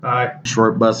Hi.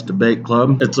 Short Bus Debate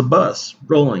Club. It's a bus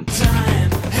rolling. I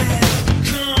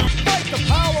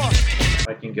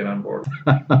can get on board.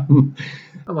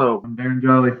 Hello, I'm Darren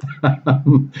Jolly.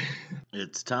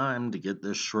 It's time to get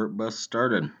this short bus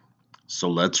started.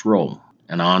 So let's roll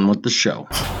and on with the show.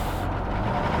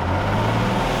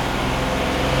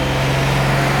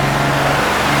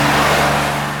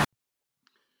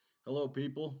 Hello,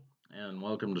 people, and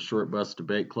welcome to Short Bus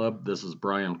Debate Club. This is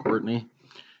Brian Courtney,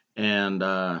 and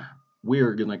we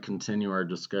are going to continue our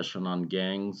discussion on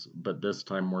gangs, but this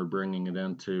time we're bringing it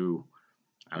into,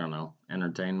 I don't know,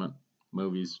 entertainment,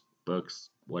 movies,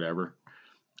 books, whatever.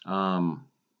 And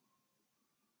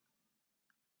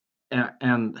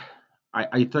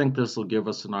I think this will give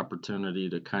us an opportunity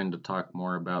to kind of talk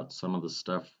more about some of the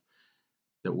stuff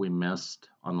that we missed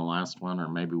on the last one, or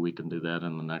maybe we can do that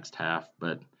in the next half.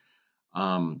 But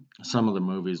some of the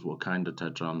movies will kind of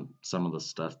touch on some of the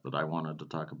stuff that I wanted to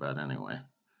talk about anyway.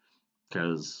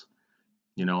 Because,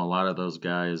 you know, a lot of those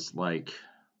guys like,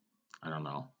 I don't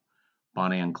know,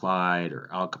 Bonnie and Clyde or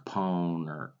Al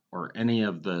Capone or any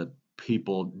of the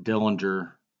people,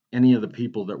 Dillinger, any of the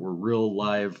people that were real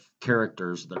live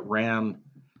characters that ran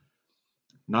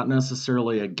not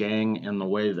necessarily a gang in the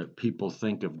way that people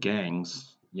think of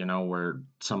gangs, you know, where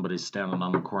somebody's standing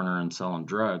on the corner and selling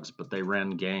drugs, but they ran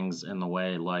gangs in the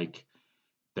way like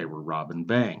they were robbing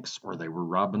banks or they were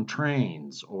robbing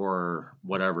trains or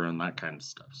whatever and that kind of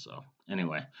stuff. So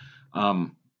anyway,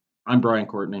 I'm Brian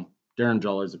Courtney. Darren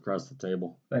Jolly's across the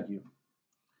table. Thank you.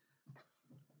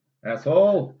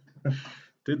 Asshole.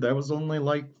 Dude, that was only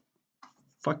like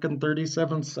fucking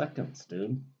 37 seconds,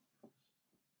 dude.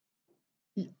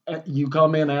 You call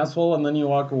me an asshole and then you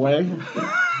walk away?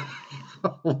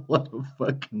 What a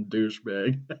fucking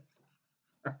douchebag.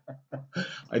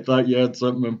 I thought you had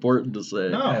something important to say.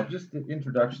 No, just the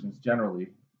introductions generally.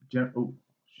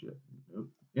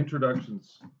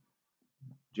 Introductions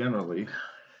generally,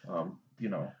 you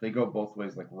know, they go both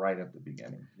ways, like right at the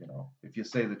beginning, you know. If you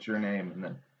say that's your name and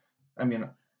then, I mean,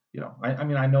 you know,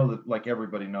 I know that like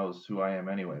everybody knows who I am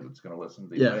anyway that's going to listen to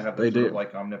these. Yeah, I have they that sort do. of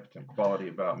like omnipotent quality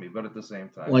about me, but at the same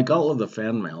time. Like all of the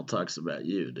fan mail talks about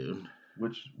you, dude.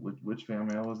 Which fan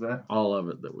mail was that? All of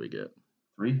it that we get.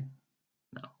 3?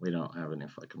 No, we don't have any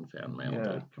fucking fan mail, Yeah,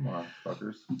 dude. come on,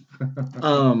 fuckers.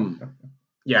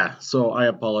 Yeah, so I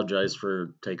apologize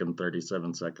for taking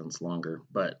 37 seconds longer,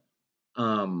 but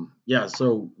yeah,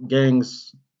 so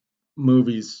gangs,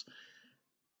 movies,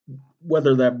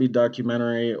 whether that be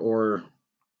documentary or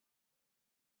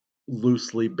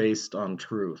loosely based on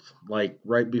truth. Like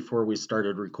right before we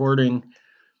started recording,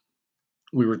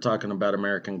 we were talking about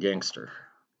American Gangster.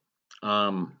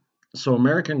 So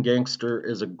American Gangster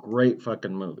is a great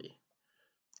fucking movie.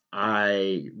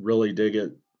 I really dig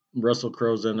it. Russell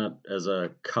Crowe's in it as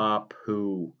a cop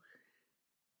who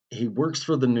he works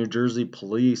for the New Jersey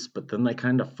police, but then they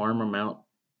kind of farm him out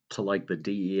to like the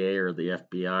DEA or the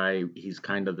FBI. He's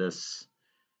kind of this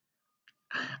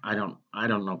I don't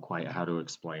know quite how to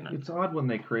explain it. It's odd when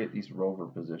they create these rover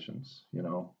positions, you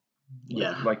know.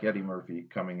 Like Eddie Murphy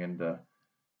coming into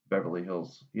Beverly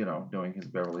Hills, you know, doing his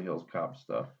Beverly Hills cop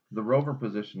stuff. The rover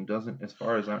position doesn't, as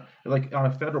far as I'm like on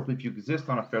a federal, if you exist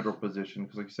on a federal position,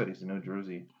 because like you said, he's a New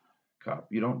Jersey cop,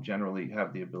 you don't generally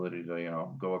have the ability to, you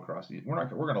know, go across these. We're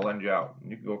going to lend you out.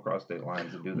 You can go across state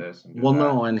lines and do this and do Well, that.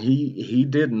 no, and he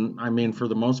didn't. I mean, for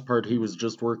the most part, he was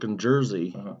just working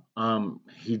Jersey.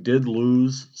 He did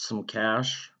lose some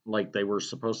cash, like they were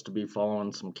supposed to be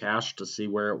following some cash to see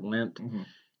where it went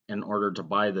in order to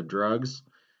buy the drugs.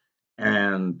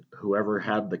 And whoever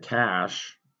had the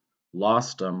cash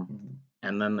lost them,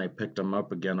 and then they picked them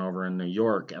up again over in New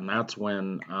York, and that's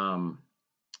when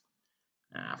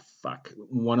a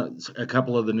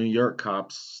couple of the New York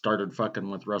cops started fucking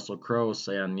with Russell Crowe,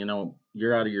 saying, you know,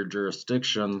 you're out of your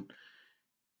jurisdiction.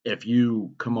 If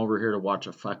you come over here to watch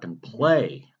a fucking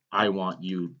play, I want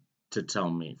you to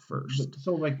tell me first.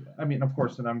 So, like, I mean, of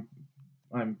course, and I'm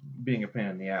being a pain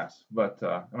in the ass, but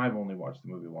and I've only watched the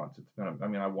movie once. It's been, I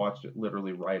mean, I watched it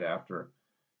literally right after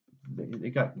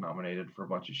it got nominated for a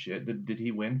bunch of shit. Did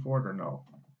he win for it or no?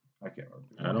 I can't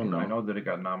remember. I don't know. I know that it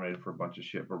got nominated for a bunch of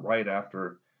shit, but right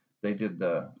after they did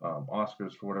the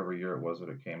Oscars for whatever year it was that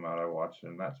it came out, I watched it,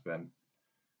 and that's been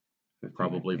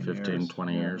 15,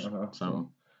 20 years.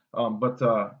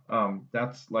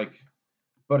 That's like,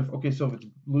 but so if it's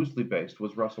loosely based,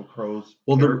 was Russell Crowe's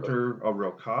character a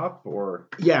real cop or?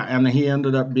 Yeah, and he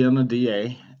ended up being a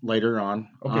DA later on.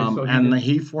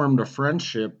 He formed a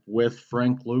friendship with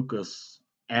Frank Lucas,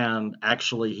 and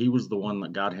actually he was the one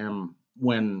that got him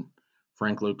when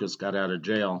Frank Lucas got out of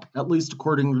jail, at least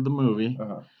according to the movie.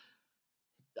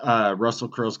 Russell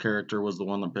Crowe's character was the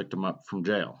one that picked him up from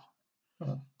jail.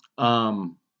 Huh.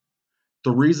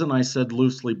 The reason I said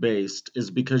loosely based is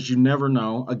because you never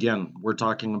know. Again, we're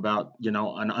talking about,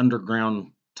 an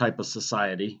underground type of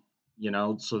society,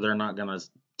 so they're not going to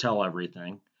tell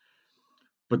everything.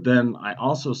 But then I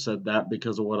also said that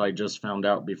because of what I just found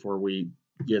out before we,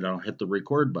 hit the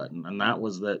record button. And that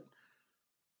was that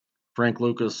Frank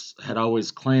Lucas had always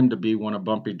claimed to be one of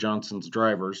Bumpy Johnson's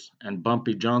drivers. And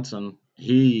Bumpy Johnson,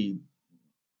 they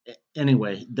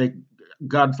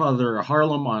Godfather of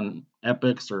Harlem on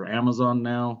Epix or Amazon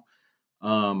now.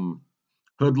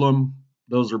 Hoodlum,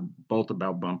 those are both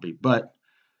about Bumpy. But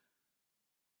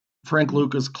Frank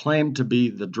Lucas claimed to be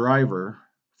the driver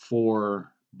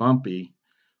for Bumpy.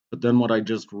 But then what I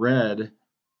just read,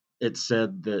 it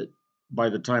said that by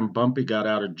the time Bumpy got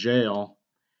out of jail,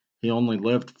 he only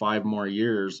lived 5 more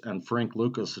years, and Frank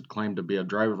Lucas had claimed to be a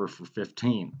driver for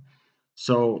 15.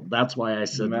 So that's why I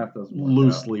said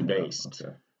loosely based.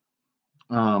 Okay.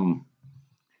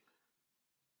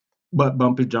 But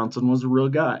Bumpy Johnson was a real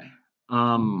guy.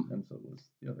 And so was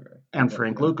the other guy. And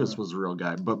Frank Lucas was a real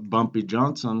guy. But Bumpy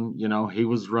Johnson, he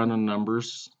was running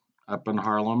numbers up in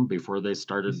Harlem before they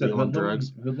started dealing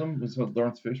drugs. Hoodlum was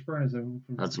Lawrence Fishburne? Is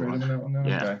that's the one? That one now?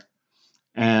 Yeah. Okay.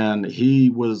 And he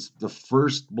was the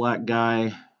first black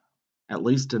guy, at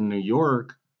least in New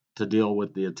York, to deal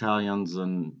with the Italians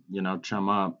and, chum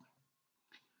up.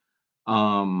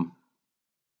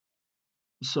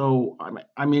 So,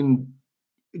 I mean,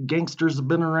 gangsters have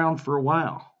been around for a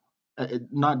while.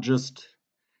 Not just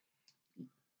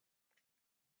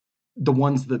the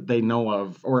ones that they know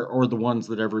of or the ones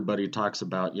that everybody talks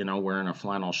about, wearing a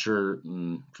flannel shirt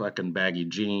and fucking baggy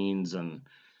jeans and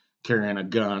carrying a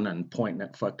gun and pointing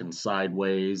it fucking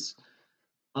sideways.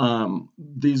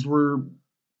 These were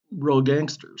real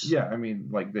gangsters. Yeah, I mean,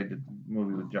 like they did the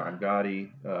movie with John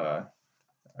Gotti. Of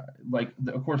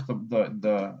course,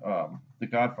 the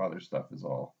Godfather stuff is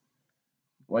all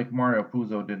like Mario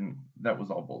Puzo didn't. That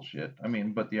was all bullshit. I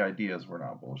mean, but the ideas were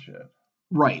not bullshit.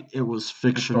 Right, it was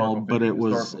fictional, but it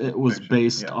was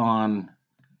based on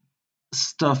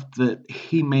stuff that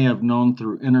he may have known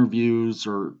through interviews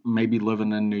or maybe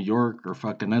living in New York or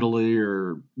fucking Italy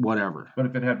or whatever. But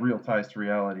if it had real ties to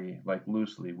reality, like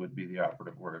loosely would be the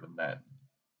operative word in that.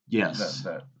 Yes.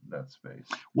 That space.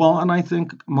 Well, and I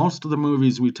think most of the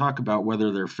movies we talk about,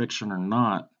 whether they're fiction or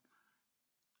not,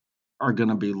 are going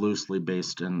to be loosely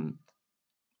based in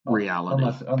reality.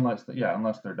 Unless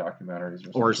they're documentaries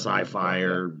or sci-fi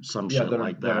or some shit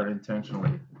like that. That are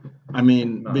intentionally. I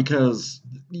mean, because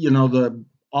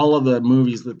all of the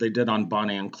movies that they did on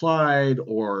Bonnie and Clyde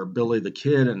or Billy the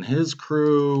Kid and his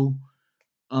crew,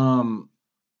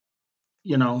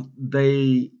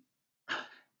 they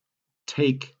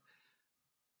take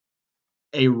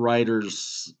a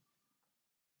writer's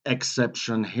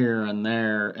exception here and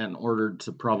there in order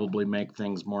to probably make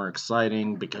things more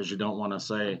exciting, because you don't want to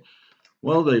say,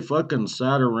 well, they fucking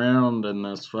sat around in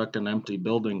this fucking empty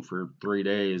building for 3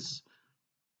 days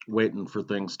waiting for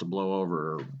things to blow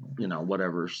over or,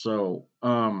 whatever. So,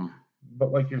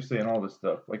 but like you're saying, all this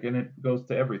stuff, and it goes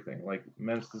to everything, like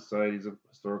Men's Societies of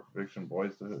historical fiction,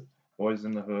 Boys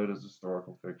in the Hood is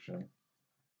historical fiction.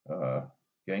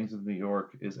 Gangs of New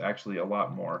York is actually a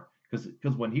lot more,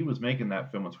 because when he was making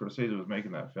that film, when Scorsese was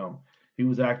making that film, he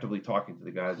was actively talking to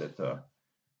the guy that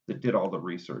did all the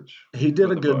research. He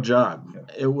did a good job. Yeah.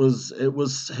 It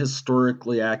was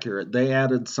historically accurate. They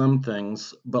added some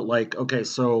things, but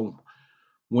so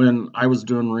when I was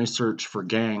doing research for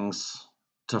gangs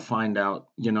to find out,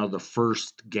 the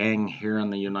first gang here in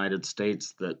the United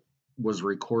States that was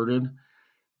recorded,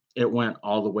 it went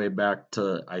all the way back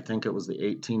to, I think it was the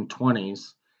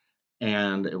 1820s,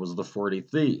 and it was the 40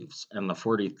 Thieves. And the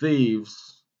 40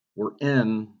 Thieves were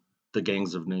in the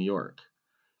gangs of New York.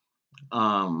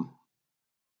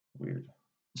 Weird.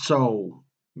 So,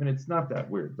 I mean, it's not that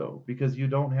weird though, because you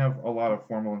don't have a lot of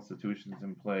formal institutions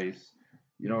in place.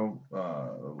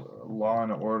 Law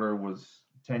and order was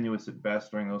tenuous at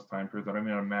best during those time periods. I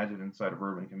mean, I imagine inside of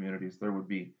urban communities there would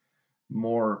be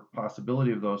more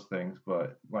possibility of those things,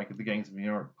 but like the gangs of New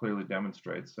York clearly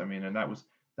demonstrates. I mean, and that was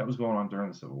going on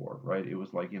during the Civil War, right? It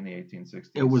was like in the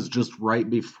 1860s. It was just right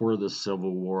before the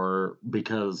Civil War,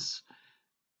 because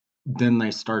then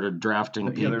they started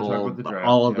drafting people.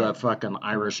 All of the fucking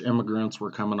Irish immigrants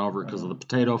were coming over because of the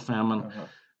potato famine.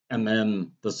 And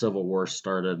then the Civil War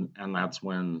started, and that's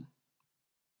when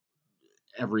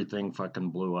everything fucking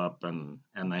blew up, and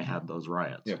they had those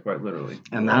riots. Yeah, quite literally.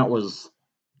 And that was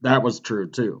true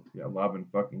too. Yeah, lobbing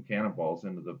fucking cannonballs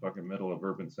into the fucking middle of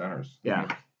urban centers. Yeah. I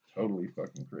mean, totally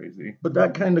fucking crazy. But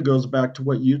that kind of goes back to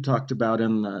what you talked about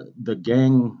in the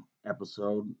gang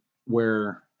episode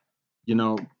where, you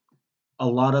know, a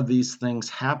lot of these things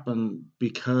happen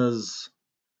because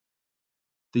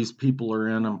these people are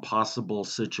in impossible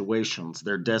situations.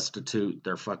 They're destitute,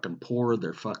 they're fucking poor,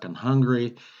 they're fucking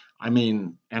hungry. I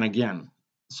mean, and again,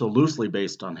 so loosely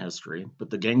based on history, but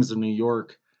the gangs of New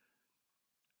York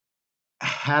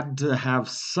had to have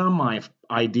some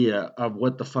idea of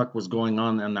what the fuck was going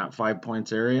on in that 5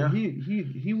 Points area.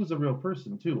 He was a real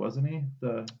person too, wasn't he?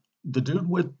 The dude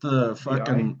with the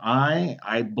fucking eye,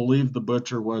 I believe the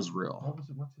butcher was real.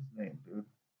 What's his name, dude?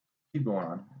 Keep going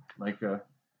on. Like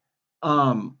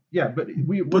yeah,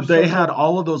 but they had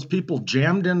all of those people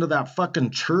jammed into that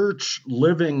fucking church,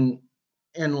 living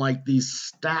in like these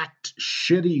stacked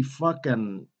shitty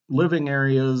fucking living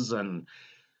areas. And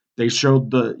they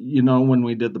showed when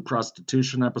we did the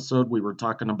prostitution episode, we were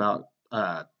talking about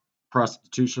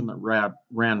prostitution that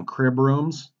ran crib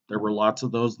rooms. There were lots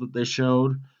of those that they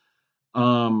showed.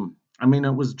 I mean,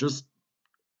 it would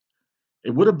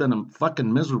have been a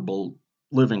fucking miserable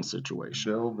living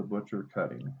situation. Bill the Butcher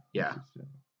Cutting. Yeah.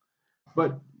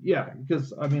 But yeah,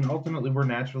 because I mean, ultimately we're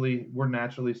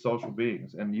naturally social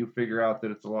beings, and you figure out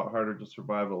that it's a lot harder to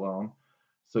survive alone,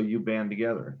 so you band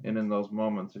together. And in those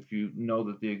moments, if you know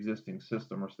that the existing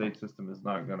system or state system is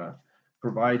not going to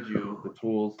provide you the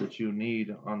tools that you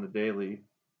need on the daily,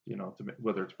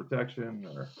 whether it's protection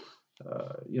or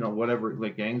whatever,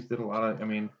 like gangs did a lot of. I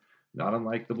mean, not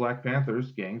unlike the Black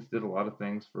Panthers, gangs did a lot of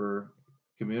things for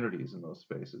communities in those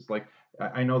spaces. Like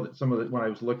I know that when I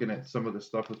was looking at some of the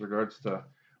stuff with regards to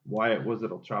why it was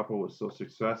that El Chapo was so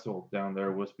successful down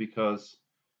there was because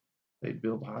they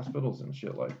built hospitals and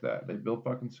shit like that. They built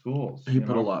fucking schools. He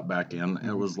put a lot back in.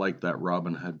 It was like that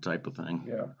Robin Hood type of thing.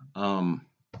 Yeah.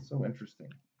 So interesting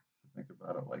to think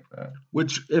about it like that.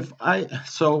 Because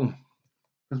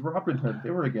Robin Hood, they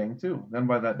were a gang too. Then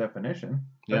by that definition,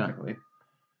 technically.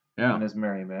 Yeah. And his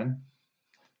merry men.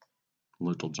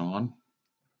 Little John.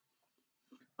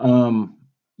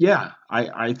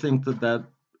 I think that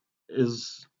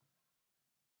is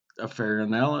a fair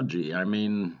analogy. I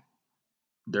mean,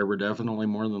 there were definitely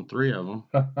more than 3 of them.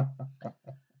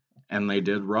 And they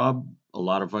did rob a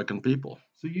lot of fucking people.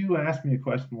 So you asked me a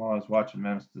question while I was watching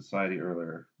Menace to Society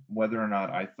earlier, whether or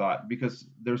not I thought, because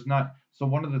there's not, so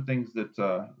one of the things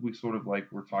that we sort of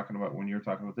like we're talking about when you're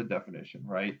talking about the definition,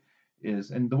 right,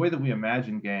 is, and the way that we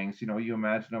imagine gangs, you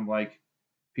imagine them like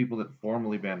people that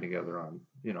formally band together on,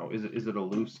 is it a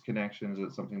loose connection? Is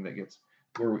it something that gets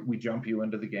where we jump you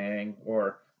into the gang,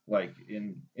 or like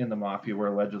in the mafia where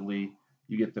allegedly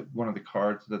you get one of the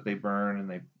cards that they burn and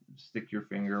they stick your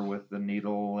finger with the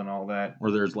needle and all that.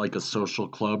 Or there's like a social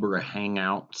club or a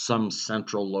hangout, some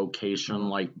central location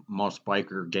like most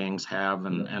biker gangs have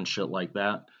and shit like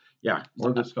that. Yeah.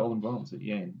 Or the Skull and Bones at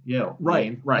Yale.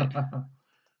 Right.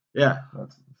 Yeah.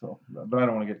 But I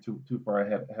don't want to get too far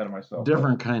ahead of myself.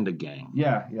 Different kind of gang.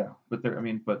 Yeah. But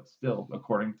still,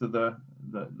 according to the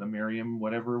Merriam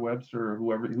Webster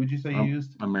or who'd you say you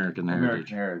used? American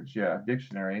Heritage. Yeah,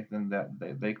 dictionary. Then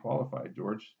that they qualified.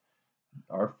 George,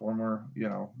 our former,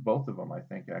 both of them, I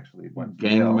think, actually went to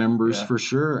gang Yale. members for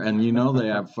sure. And they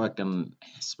have fucking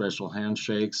special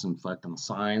handshakes and fucking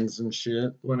signs and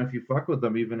shit. Well, and if you fuck with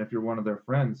them, even if you're one of their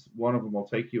friends, one of them will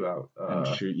take you out and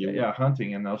shoot you. Yeah,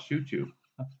 hunting, and they'll shoot you.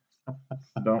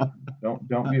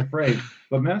 Don't be afraid.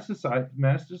 But Menace to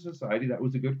Society, that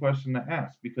was a good question to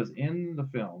ask, because in the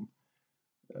film,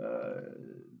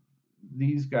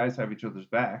 these guys have each other's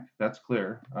back. That's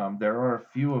clear. There are a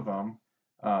few of them,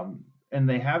 and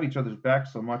they have each other's back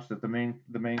so much that the main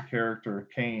character,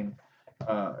 Kane,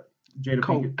 Jada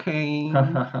Cocaine.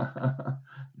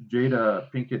 Jada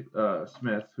Pinkett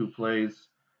Smith, who plays,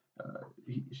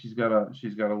 she's got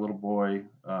a little boy,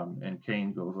 and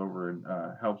Kane goes over and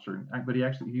helps her. But he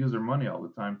uses her money all the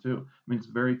time too. I mean, it's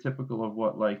very typical of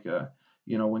what, like,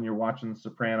 when you're watching The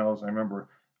Sopranos. I remember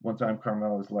one time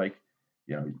Carmela's like,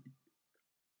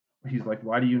 he's like,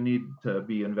 why do you need to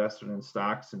be invested in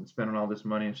stocks and spending all this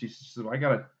money? And she says, well,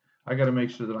 I gotta make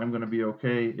sure that I'm going to be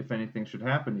okay if anything should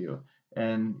happen to you.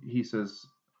 And he says,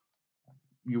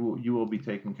 you will be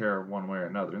taken care of one way or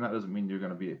another. And that doesn't mean you're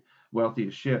going to be wealthy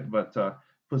as shit. But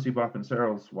Pussy Boppin'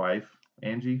 Sarah's wife,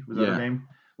 Angie, was that her name?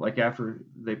 Like, after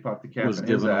they popped the cap was in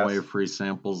his giving ass, away free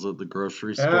samples at the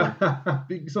grocery store,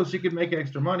 so she could make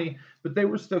extra money. But they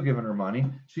were still giving her money.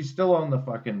 She still owned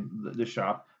the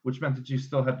shop, which meant that she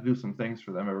still had to do some things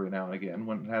for them every now and again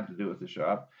when it had to do with the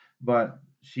shop. But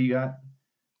she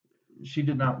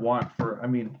did not want for. I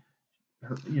mean,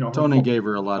 Tony gave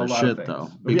her a lot of shit though,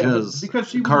 because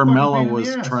Carmela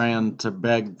was trying to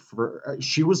beg for.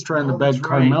 She was trying to beg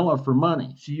Carmela for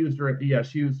money. She used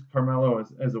Carmela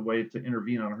as a way to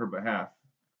intervene on her behalf.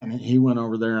 And he went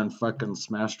over there and fucking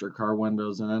smashed her car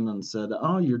windows in and said,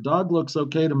 "Oh, your dog looks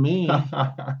okay to me.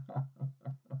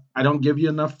 I don't give you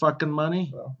enough fucking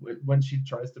money." Well, when she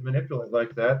tries to manipulate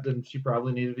like that, then she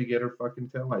probably needed to get her fucking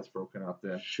taillights broken out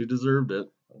then. She deserved it.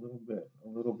 A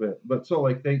little bit. But so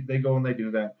like they go and they do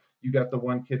that. You got the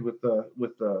one kid with the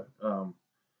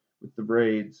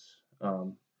braids,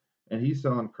 and he's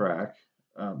selling crack.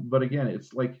 But again,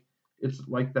 it's like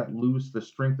the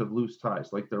strength of loose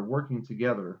ties. Like they're working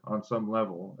together on some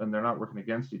level, and they're not working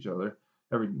against each other.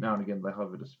 Every now and again, they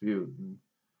have a dispute. And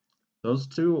those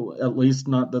two, at least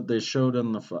not that they showed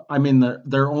in the. I mean,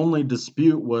 their only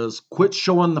dispute was quit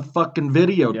showing the fucking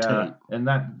videotape. Yeah, and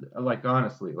that, like,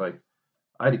 honestly, like,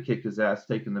 I'd have kicked his ass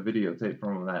taking the videotape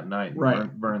from him that night and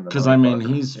right. burn the. Because I mean,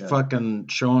 he's fucking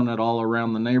showing it all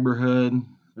around the neighborhood.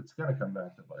 It's gonna come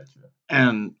back to bite you.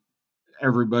 And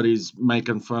everybody's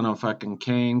making fun of fucking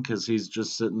Kane because he's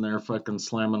just sitting there fucking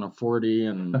slamming a 40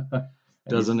 and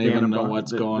doesn't even know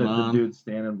what's going on. The dude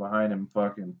standing behind him,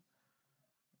 fucking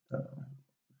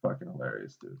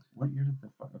hilarious, dude. What year did the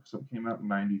fuck? So it came out in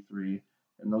 '93,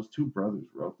 and those two brothers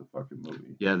wrote the fucking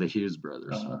movie. Yeah, the Hughes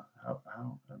brothers. How?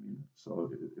 I mean,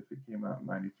 so if it came out in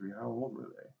 '93, how old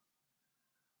were they?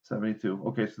 72.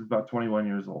 Okay, so about 21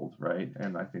 years old, right?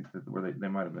 And I think that they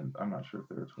might have been. I'm not sure if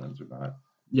they were twins or not.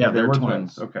 Yeah, they were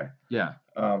twins. Okay. Yeah.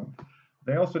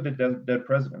 They also did Dead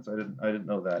Presidents. I didn't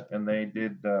know that, and they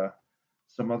did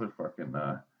some other fucking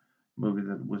movie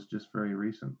that was just very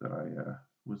recent that I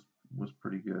was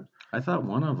pretty good. I thought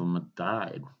one of them had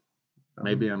died.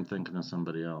 Maybe I'm thinking of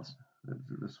somebody else.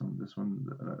 This one,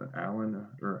 Alan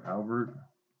or Albert.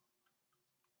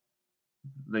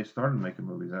 They started making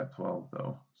movies at 12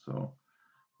 though, so.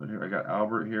 But here I got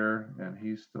Albert here, and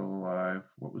he's still alive.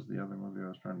 What was the other movie I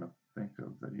was trying to think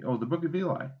of? The Book of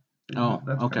Eli. Oh,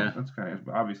 that's okay. That's kind of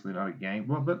obviously not a gang,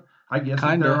 well, but I guess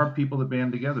there are people that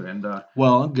band together. And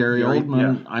Gary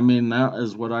Oldman. Yeah. I mean, that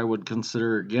is what I would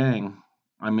consider a gang.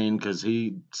 I mean, because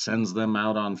he sends them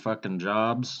out on fucking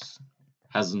jobs,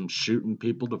 has them shooting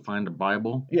people to find a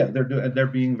Bible. Yeah, they're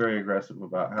being very aggressive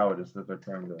about how it is that they're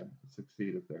trying to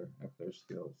succeed at their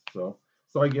skills.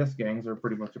 So I guess gangs are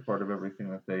pretty much a part of everything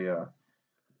that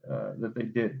they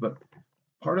did. But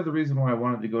part of the reason why I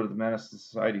wanted to go to the Menace to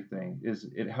Society thing is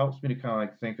it helps me to kind of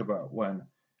like think about when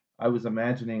I was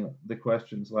imagining the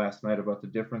questions last night about the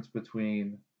difference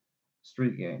between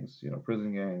street gangs,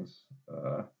 prison gangs,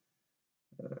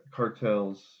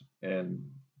 cartels, and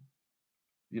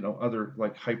other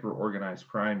like hyper organized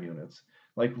crime units.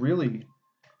 Like really,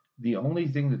 the only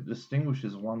thing that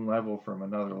distinguishes one level from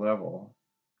another level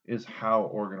is how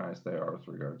organized they are with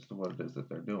regards to what it is that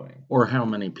they're doing. Or how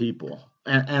many people.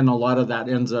 And a lot of that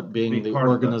ends up being the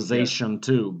organization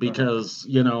too. Because,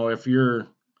 if you're,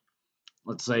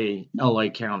 let's say, LA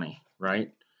County,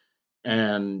 right?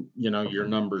 And, your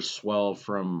numbers swell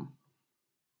from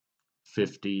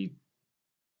 50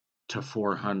 to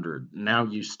 400. Now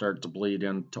you start to bleed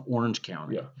into Orange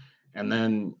County. Yeah. And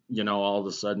then, all of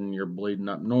a sudden you're bleeding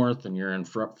up north and you're in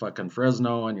fucking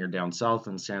Fresno and you're down south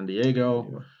in San Diego.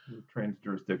 You're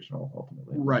trans-jurisdictional,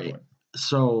 ultimately. Right.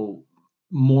 So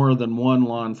more than one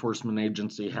law enforcement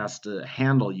agency has to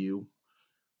handle you.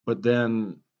 But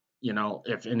then,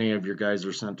 if any of your guys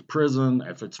are sent to prison,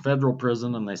 if it's federal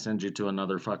prison and they send you to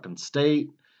another fucking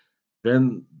state,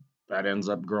 then that ends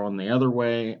up growing the other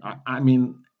way. I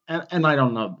mean, and I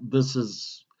don't know, this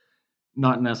is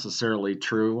not necessarily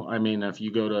true. I mean, if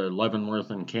you go to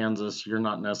Leavenworth in Kansas, you're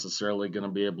not necessarily going to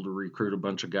be able to recruit a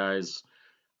bunch of guys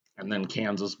and then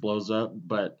Kansas blows up,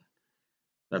 but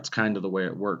that's kind of the way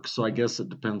it works. So I guess it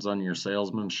depends on your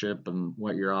salesmanship and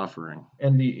what you're offering.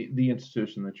 And the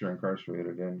institution that you're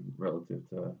incarcerated in relative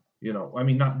to, I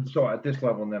mean, not so at this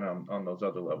level and then on those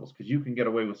other levels, because you can get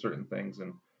away with certain things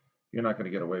and you're not going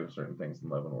to get away with certain things in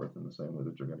Leavenworth in the same way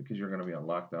that because you're going to be on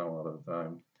lockdown a lot of the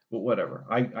time. But whatever.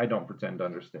 I don't pretend to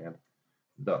understand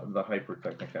the hyper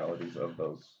technicalities of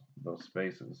those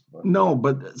spaces. But. No,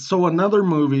 but so another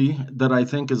movie that I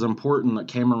think is important that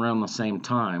came around the same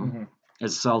time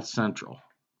is South Central.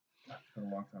 It's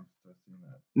been a long time since I've seen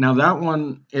that. Now that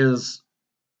one is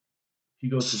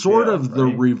sort of the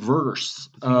reverse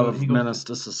of Menace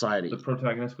to Society. The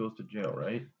protagonist goes to jail,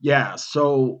 right? Yeah,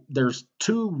 so there's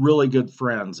two really good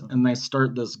friends, and they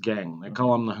start this gang. They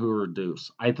call them the Hoover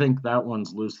Deuce. I think that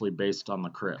one's loosely based on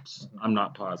the Crips. I'm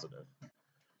not positive.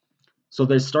 So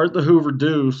they start the Hoover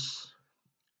Deuce,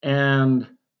 and,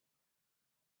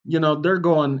 they're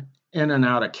going in and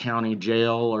out of county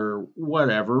jail or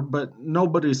whatever, but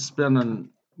nobody's spending,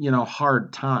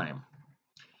 hard time.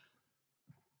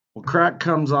 Well, crack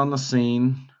comes on the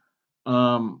scene.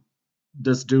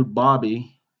 This dude,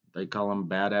 Bobby, They call him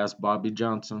Badass Bobby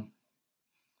Johnson.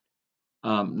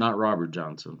 Not Robert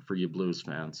Johnson for you blues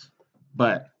fans,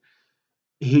 but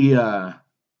he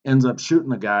ends up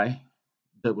shooting a guy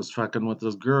that was fucking with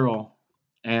this girl,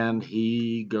 and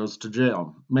he goes to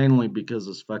jail mainly because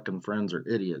his fucking friends are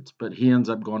idiots. But he ends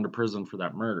up going to prison for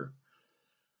that murder.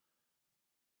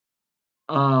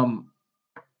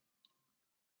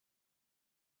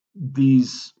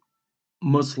 These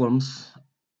Muslims,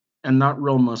 and not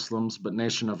real Muslims, but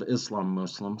Nation of Islam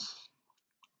Muslims,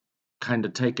 kind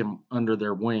of take him under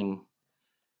their wing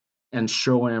and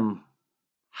show him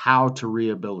how to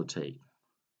rehabilitate,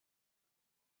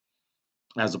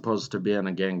 as opposed to being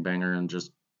a gangbanger and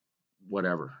just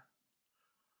whatever.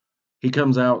 He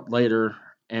comes out later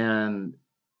and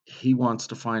he wants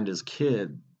to find his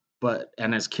kid,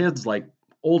 and his kid's like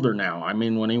older now. I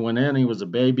mean, when he went in, he was a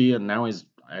baby, and now he's,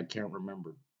 I can't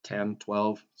remember, 10,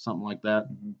 12, something like that.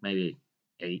 Maybe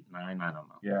 8, 9, I don't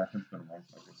know. Yeah, it's been a month,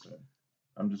 like I said.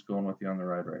 I'm just going with you on the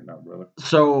ride right now, brother.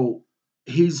 So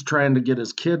he's trying to get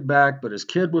his kid back, but his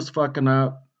kid was fucking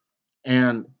up,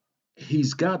 and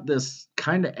he's got this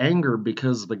kind of anger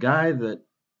because the guy that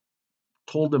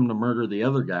told him to murder the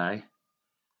other guy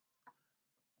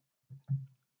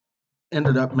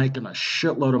ended up making a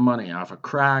shitload of money off of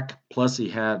crack. Plus, he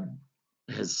had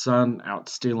his son out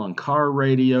stealing car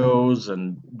radios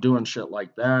and doing shit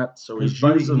like that. So he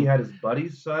had his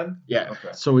buddy's son? Yeah.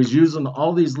 Okay. So he's using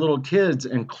all these little kids,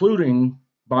 including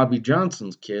Bobby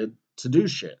Johnson's kid, to do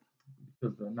shit.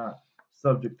 Because they're not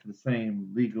subject to the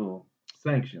same legal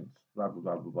sanctions. Blah, blah,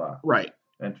 blah, blah, blah. Right.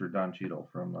 Enter Don Cheadle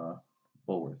from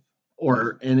Bullworth.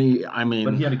 Or But he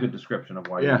had a good description of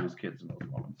why he used kids in those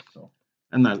moments. So.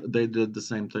 And they did the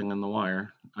same thing in The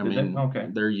Wire.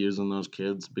 They're using those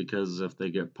kids because if they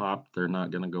get popped, they're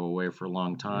not going to go away for a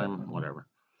long time, whatever.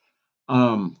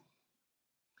 But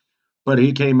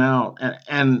he came out,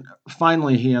 and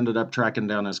finally he ended up tracking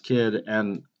down his kid,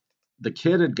 and the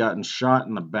kid had gotten shot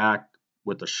in the back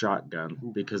with a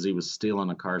shotgun because he was stealing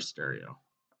a car stereo.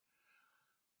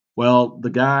 Well, the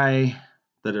guy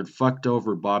that had fucked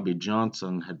over Bobby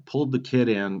Johnson had pulled the kid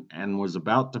in and was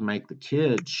about to make the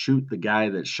kid shoot the guy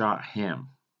that shot him.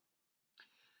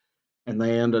 And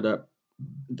they ended up,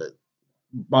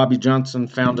 Bobby Johnson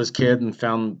found his kid and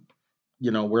found,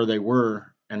 where they were.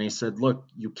 And he said, look,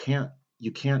 you can't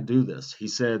do this. He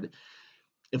said,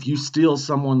 if you steal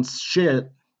someone's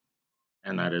shit,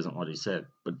 and that isn't what he said,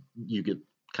 but you get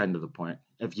kind of the point.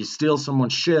 If you steal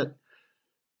someone's shit,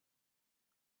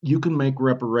 you can make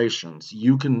reparations.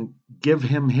 You can give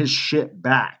him his shit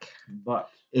back. But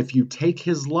if you take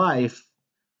his life,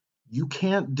 you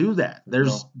can't do that.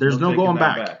 There's no going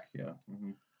back. Yeah.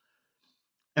 Mm-hmm.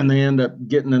 And they end up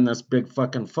getting in this big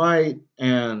fucking fight,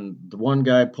 and the one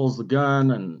guy pulls the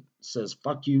gun and says,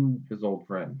 fuck you. His old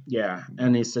friend. Yeah. Mm-hmm.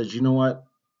 And he says, you know what?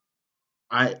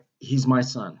 He's my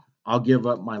son. I'll give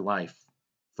up my life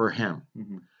for him.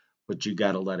 Mm-hmm. But you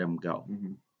got to let him go.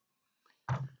 Mm-hmm.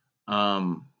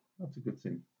 That's a good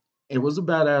scene. It was a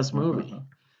badass movie.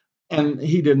 And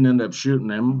he didn't end up shooting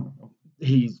him.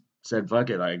 He said, fuck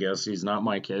it, I guess he's not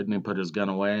my kid. And he put his gun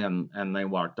away, and they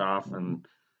walked off. Mm-hmm. And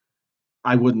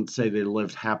I wouldn't say they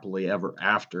lived happily ever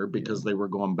after because they were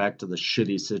going back to the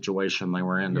shitty situation they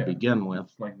were in to begin with.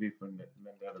 It's like V for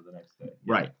Vendetta the next day.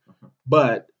 Yeah. Right.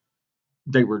 But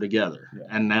they were together. Yeah.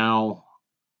 And now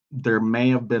there may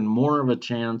have been more of a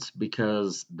chance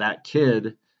because that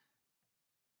kid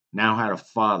now had a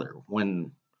father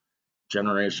when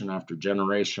generation after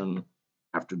generation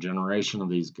after generation of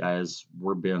these guys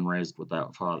were being raised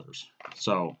without fathers.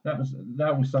 So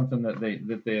that was something that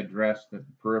they addressed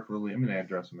peripherally. I mean, they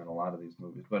address them in a lot of these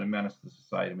movies, but in Menace to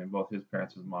Society, I mean, both his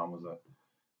parents, his mom was a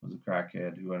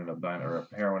crackhead who ended up dying, or a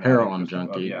heroin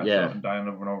junkie. So dying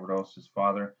of an overdose. His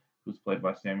father, who's played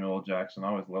by Samuel L. Jackson, I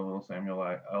always love little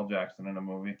Samuel L. Jackson in a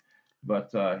movie,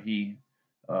 but he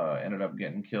ended up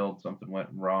getting killed. Something went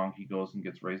wrong. He goes and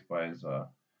gets raised by his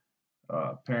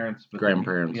parents.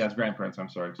 Grandparents. His grandparents, I'm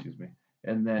sorry, excuse me.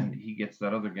 And then he gets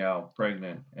that other gal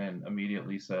pregnant and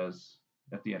immediately says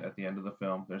at the end of the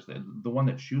film, there's the one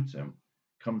that shoots him,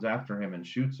 comes after him and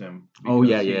shoots him. Oh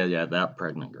yeah, that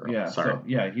pregnant girl. Yeah, sorry. So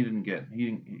he didn't get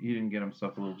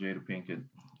himself a little Jada Pinkett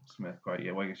Smith quite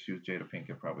yet. Well, I guess she was Jada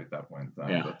Pinkett probably at that point in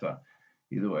time. Yeah. But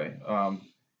either way,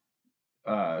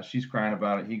 she's crying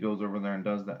about it. He goes over there and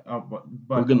does that. Oh, but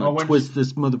we're gonna twist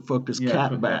this motherfucker's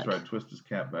cat back. That's right, twist his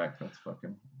cat back. That's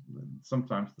fucking.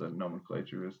 Sometimes the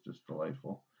nomenclature is just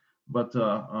delightful. But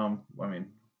talking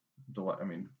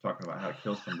about how to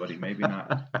kill somebody, maybe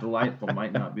not delightful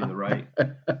might not be the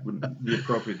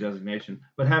appropriate designation.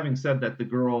 But having said that, the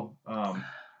girl,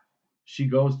 she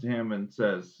goes to him and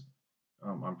says,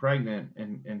 I'm pregnant,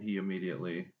 and he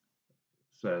immediately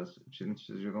says,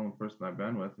 you're the only person I've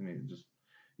been with, and he just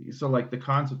so like the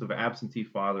concept of absentee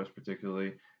fathers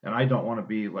particularly, and I don't want to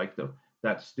be like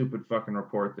that stupid fucking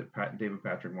report that David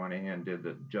Patrick Moynihan did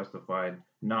that justified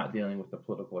not dealing with the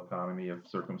political economy of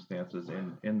circumstances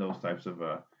in those types of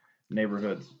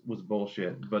neighborhoods was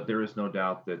bullshit. But there is no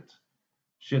doubt that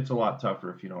shit's a lot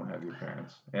tougher if you don't have your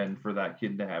parents. And for that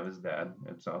kid to have his dad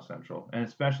at South Central, and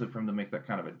especially for him to make that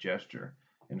kind of a gesture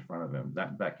in front of him,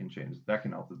 that can change, that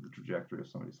can alter the trajectory of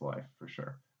somebody's life for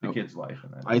sure, the kid's life.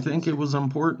 And I think it was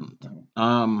important.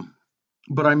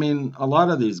 But I mean, a lot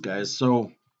of these guys.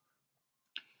 So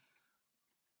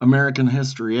American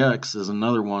History X is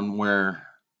another one where,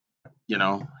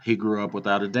 he grew up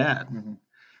without a dad. Mm-hmm.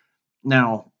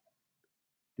 Now,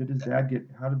 did his dad get?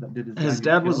 How did that? Did his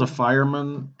dad was a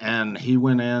fireman, and he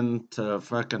went in to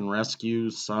fucking rescue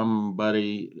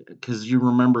somebody. Because you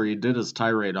remember he did his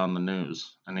tirade on the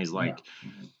news, and he's like,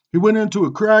 he went into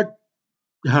a crack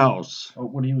house. Oh,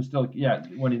 when he was still,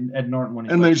 when he Ed Norton, when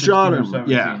he's and like they shot him,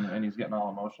 17, and he's getting all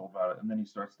emotional about it, and then he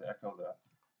starts to echo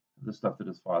the stuff that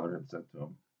his father had said to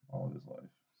him all of his life.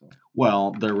 So.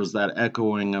 Well, there was that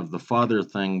echoing of the father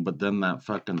thing, but then that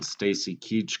fucking Stacy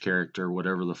Keach character,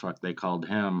 whatever the fuck they called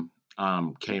him,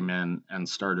 came in and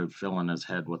started filling his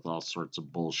head with all sorts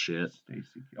of bullshit.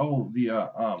 Stacy. Oh,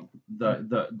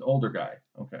 the older guy.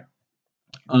 Okay.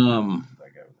 That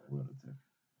guy was a lunatic.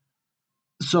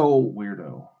 So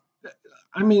weirdo.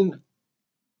 I mean,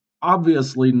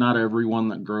 obviously, not everyone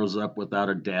that grows up without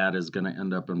a dad is going to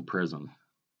end up in prison.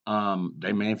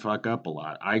 They may fuck up a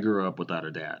lot. I grew up without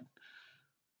a dad.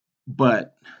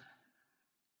 But,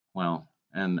 well,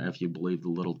 and if you believe the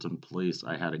Littleton police,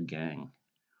 I had a gang.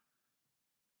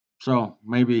 So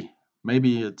maybe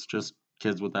it's just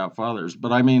kids without fathers.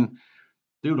 But I mean,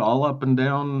 dude, all up and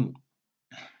down,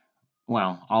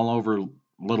 well, all over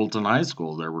Littleton High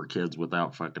School, there were kids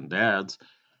without fucking dads.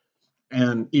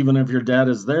 And even if your dad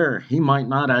is there, he might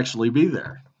not actually be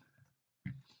there.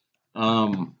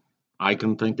 I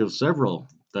can think of several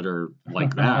that are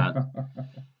like that.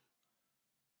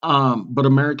 But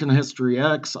American History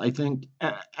X, I think,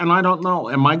 and I don't know,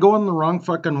 am I going the wrong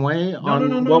fucking way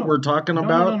on what we're talking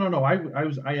about? No.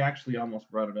 I actually almost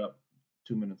brought it up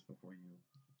 2 minutes before you.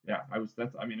 Yeah,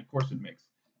 I mean, of course it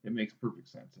makes perfect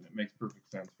sense, and it makes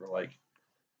perfect sense for like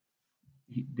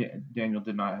Daniel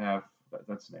did not have,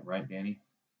 that's the name, right, Danny?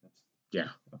 Yeah.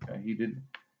 Okay, he didn't.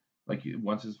 Like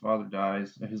once his father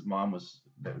dies, his mom was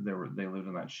they lived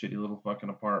in that shitty little fucking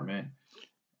apartment.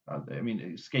 I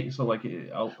mean, skate. So like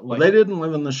they didn't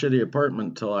live in the shitty apartment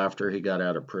until after he got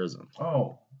out of prison.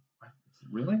 Oh,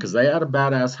 really? Because they had a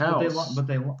badass house. But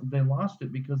they lost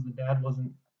it because the dad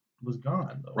was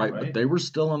gone though. Right, but they were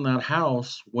still in that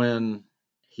house when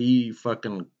he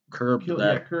fucking curbed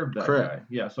that guy.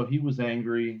 Yeah, so he was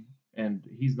angry, and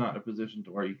he's not in a position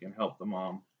to where he can help the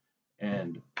mom,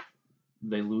 and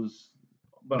they lose.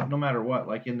 But no matter what,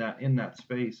 like in that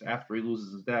space after he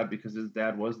loses his dad, because his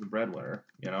dad was the breadwinner,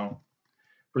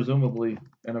 presumably,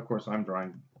 and of course I'm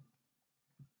drawing,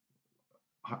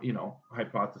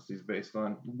 hypotheses based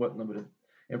on what limited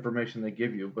information they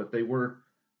give you, but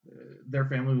their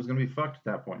family was going to be fucked at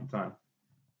that point in time.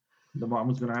 The mom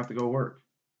was going to have to go work.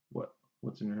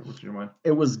 What's in your mind?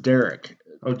 It was Derek.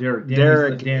 Oh, Derek.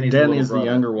 Danny's the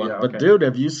younger one. Yeah, okay. But dude,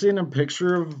 have you seen a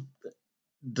picture of?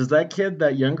 Does that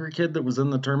younger kid that was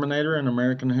in the Terminator in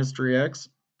American History X,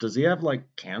 does he have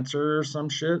like cancer or some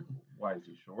shit? Why, is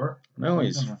he short? No,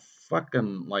 he's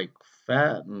fucking like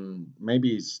fat, and maybe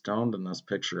he's stoned in this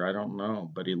picture. I don't know,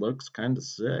 but he looks kind of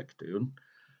sick, dude.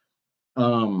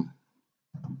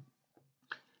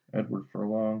 Edward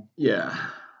Furlong. Yeah,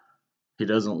 he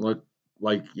doesn't look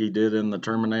like he did in the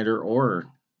Terminator or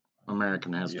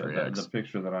American History X. The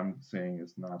picture that I'm seeing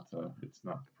is not. It's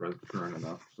not current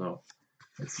enough. So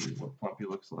let's see what Plumpy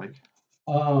looks like.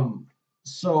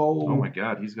 So. Oh my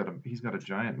God, he's got a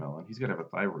giant melon. He's got to have a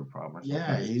thyroid problem or something.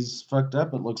 Yeah, he's fucked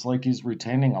up. It looks like he's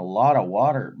retaining a lot of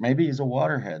water. Maybe he's a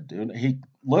waterhead, dude. He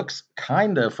looks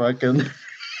kind of fucking.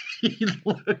 He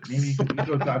looks. Maybe you can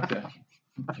go talk to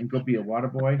and go be a water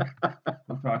boy.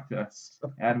 Go talk to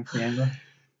Adam Sandler.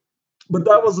 But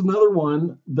that was another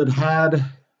one that had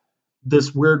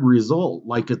this weird result.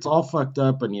 Like, it's all fucked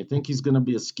up, and you think he's going to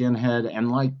be a skinhead.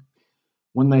 And, like,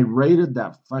 when they raided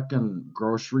that fucking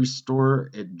grocery store,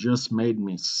 it just made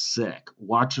me sick.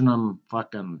 Watching them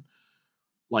fucking,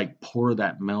 like, pour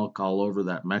that milk all over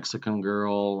that Mexican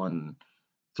girl and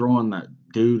throwing that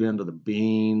dude into the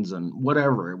beans and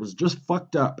whatever. It was just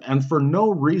fucked up. And for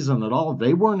no reason at all.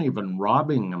 They weren't even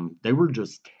robbing them. They were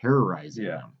just terrorizing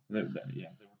them. They were trying to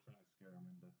scare them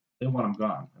into. They want him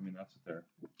gone. I mean, that's what their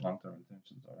long-term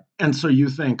intentions are. And so you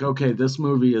think, okay, this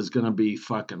movie is going to be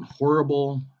fucking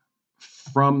horrible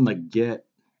from the get,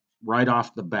 right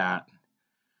off the bat,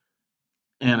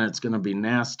 and it's going to be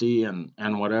nasty and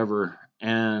whatever.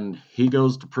 And he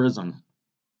goes to prison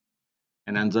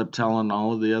and ends up telling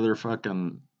all of the other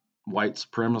fucking white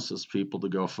supremacist people to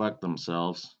go fuck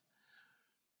themselves.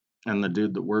 And the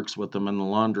dude that works with them in the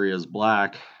laundry is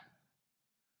black.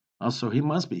 Oh, so he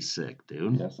must be sick,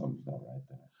 dude. Yeah, something's not right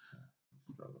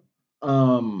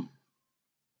there.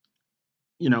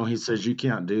 You know, he says you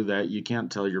can't do that. You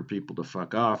can't tell your people to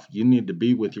fuck off. You need to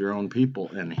be with your own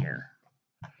people in here.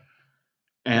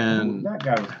 And that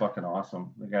guy was fucking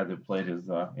awesome. The guy that played his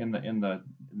in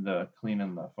the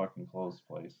cleaning the fucking clothes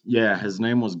place. Yeah, his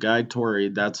name was Guy Torrey.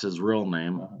 That's his real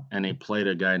name, and he played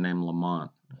a guy named Lamont.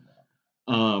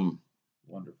 Wonderful.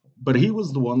 But he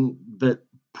was the one that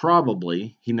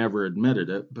probably, he never admitted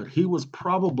it, but he was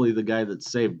probably the guy that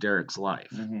saved Derek's life.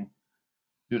 Mm-hmm.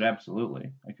 Dude,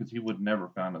 absolutely, because he would never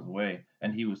found his way,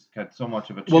 and he had so much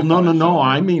of a chip. Well, no.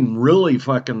 I mean, really,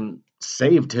 fucking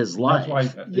saved his life.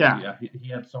 That's why, he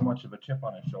had so much of a chip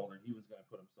on his shoulder. He was going to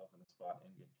put himself in a spot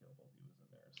and get killed while he was in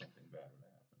there. Something bad would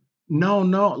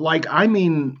happen. No. Like, I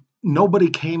mean, nobody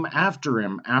came after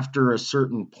him after a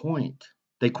certain point.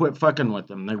 They quit fucking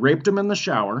with him. They raped him in the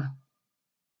shower.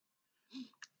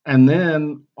 And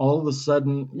then all of a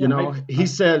sudden, he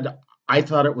said, I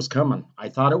thought it was coming. Every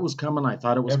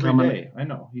day, I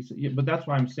know. He said, but that's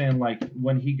why I'm saying, like,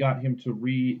 when he got him to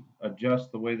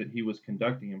readjust the way that he was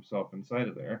conducting himself inside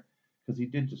of there, because he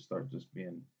did just start just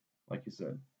being, like you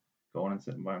said, going and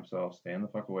sitting by himself, staying the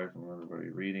fuck away from everybody,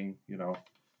 reading,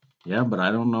 Yeah, but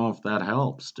I don't know if that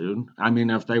helps, dude. I mean,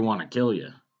 if they want to kill you.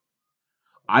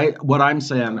 What I'm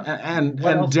saying, and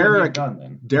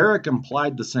Derek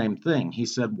implied the same thing. He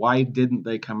said, "Why didn't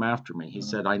they come after me?" He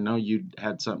said, "I know you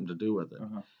had something to do with it,"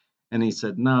 and he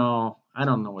said, "No, I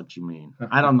don't know what you mean.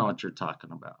 I don't know what you're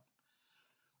talking about,"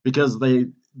 because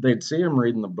they'd see him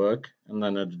reading the book, and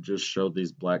then it'd just show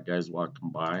these black guys walking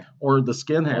by, or the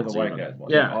skinheads, or the white guys,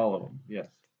 all of them, yes.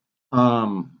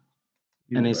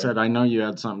 And he said, "I know you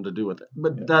had something to do with it,"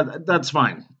 but that's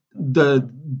fine. The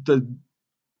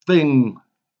thing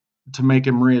to make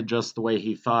him readjust the way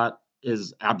he thought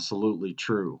is absolutely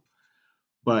true.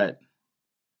 But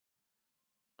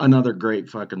another great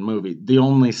fucking movie. The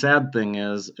only sad thing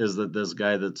is that this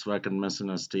guy that's fucking missing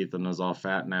his teeth and is all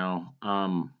fat now,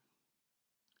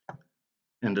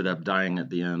 ended up dying at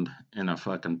the end in a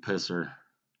fucking pisser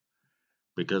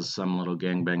because some little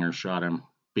gangbanger shot him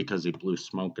because he blew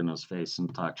smoke in his face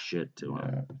and talked shit to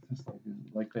him.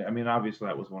 Yeah, I mean, obviously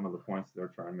that was one of the points they're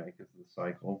trying to make is the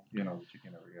cycle, that you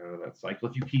can never get out of that cycle.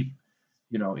 If you keep,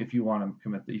 if you want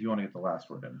to if you want to get the last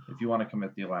word in, if you want to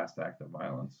commit the last act of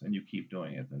violence and you keep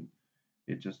doing it, then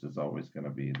it just is always going to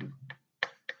be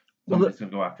somebody's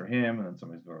going to go after him, and then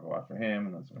somebody's going to go after him,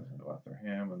 and then somebody's going to go after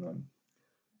him, and then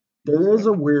there is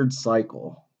a weird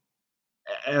cycle.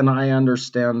 And I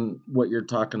understand what you're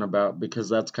talking about because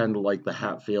that's kind of like the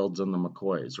Hatfields and the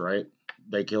McCoys, right?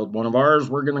 They killed one of ours,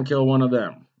 we're going to kill one of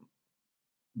them.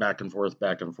 Back and forth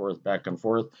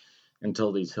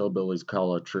until these hillbillies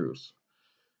call a truce.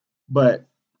 But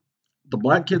the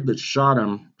black kid that shot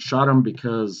him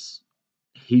because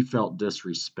he felt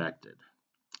disrespected.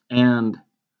 And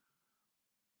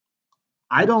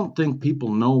I don't think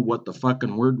people know what the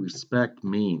fucking word respect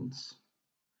means.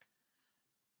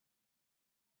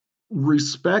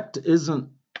 Respect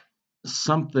isn't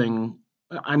something,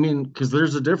 I mean, because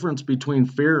there's a difference between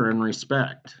fear and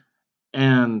respect.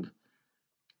 And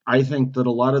I think that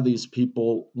a lot of these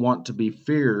people want to be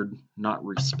feared, not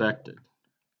respected.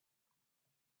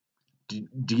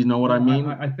 Do you know what I mean?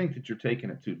 I think that you're taking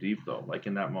it too deep, though, like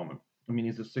in that moment. I mean,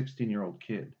 he's a 16-year-old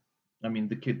kid. I mean,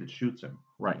 the kid that shoots him.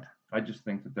 Right. I just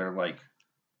think that they're like,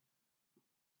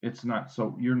 it's not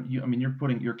so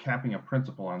you're capping a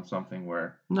principle on something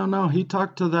where no he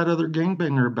talked to that other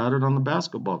gangbanger about it on the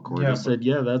basketball court. He said,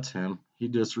 yeah, that's him. He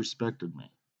disrespected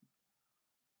me.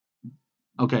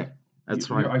 Okay, that's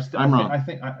fine. I'm wrong.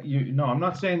 I'm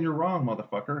not saying you're wrong,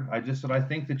 motherfucker. I just said I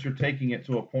think that you're taking it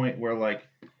to a point where like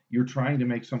you're trying to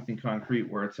make something concrete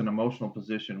where it's an emotional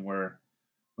position where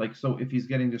like so if he's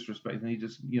getting disrespected, then he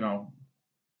just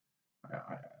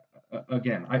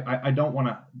I don't want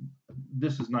to.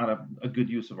 This is not a good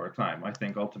use of our time. I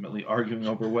think ultimately arguing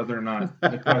over whether or not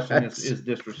the question is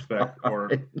disrespect or.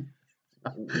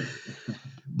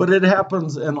 But it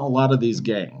happens in a lot of these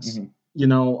gangs.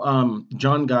 Mm-hmm.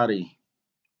 John Gotti,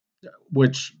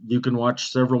 which you can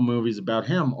watch several movies about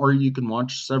him, or you can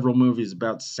watch several movies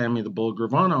about Sammy the Bull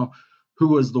Gravano, who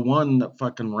was the one that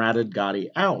fucking ratted Gotti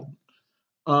out.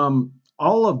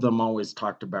 all of them always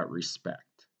talked about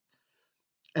respect.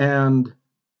 And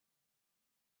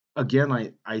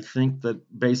again, I think that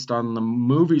based on the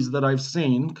movies that I've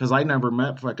seen, because I never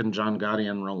met fucking John Gotti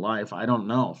in real life, I don't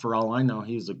know. For all I know,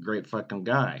 he's a great fucking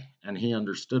guy, and he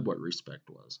understood what respect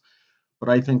was. But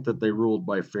I think that they ruled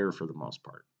by fear for the most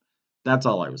part. That's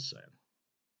all I was saying.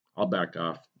 I'll back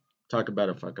off. Talk about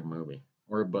a fucking movie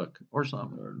or a book or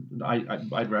something.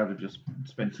 I'd rather just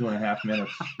spend 2.5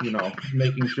 minutes,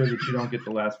 making sure that you don't get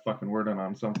the last fucking word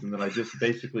on something that I just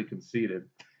basically conceded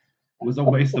was a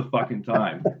waste of fucking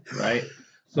time, right?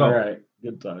 So, all right,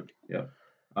 good talk. Yeah.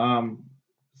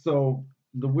 So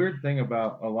the weird thing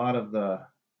about a lot of the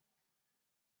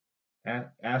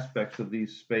aspects of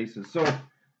these spaces. So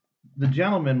the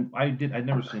gentleman, I'd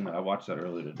never seen that. I watched that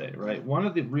earlier today, right? One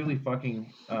of the really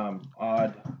fucking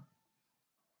odd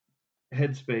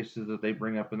headspaces that they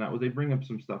bring up in that, they bring up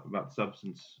some stuff about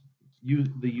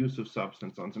the use of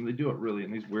substance on some. They do it really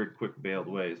in these weird, quick, veiled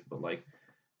ways, but like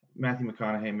Matthew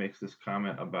McConaughey makes this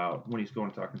comment about when he's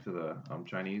going talking to the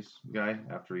Chinese guy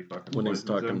after he fucking when he's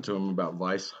talking to him about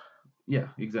Vice. Yeah,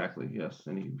 exactly. Yes,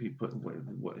 and he put what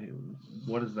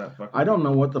is that fucking? I don't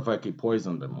know what the fuck he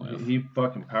poisoned him with. He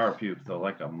fucking power puked though,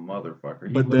 like a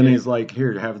motherfucker. But then he's like,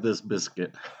 "Here, have this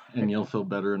biscuit, and you'll feel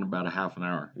better in about a half an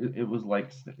hour." It was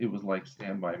like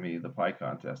Stand By Me, the pie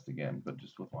contest again, but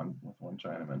just with one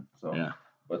Chinaman. So yeah.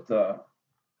 But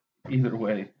either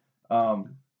way,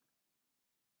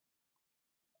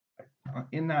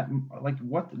 in that, like,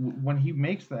 when he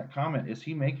makes that comment, is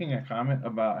he making a comment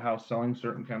about how selling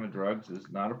certain kind of drugs is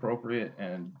not appropriate?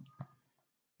 And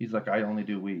he's like, I only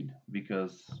do weed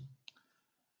because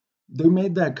they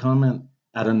made that comment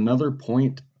at another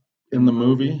point in the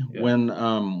movie. Yeah.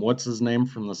 When what's his name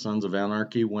from the Sons of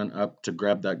Anarchy went up to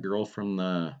grab that girl from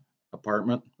the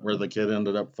apartment where the kid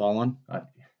ended up falling.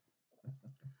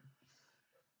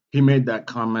 He made that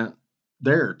comment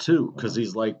there too, because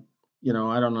he's like,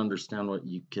 I don't understand what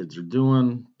you kids are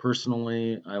doing.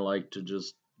 Personally, I like to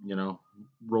just,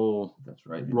 roll. That's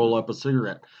right. Roll up a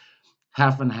cigarette.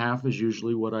 Half and half is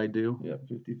usually what I do. Yeah,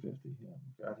 50-50. Yeah,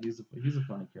 God, he's a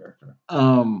funny character.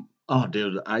 Oh,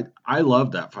 dude, I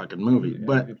love that fucking movie. Yeah,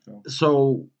 but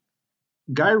so,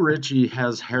 Guy Ritchie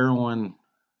has heroin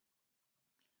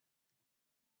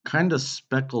kind of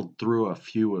speckled through a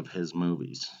few of his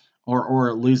movies,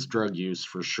 or at least drug use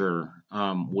for sure.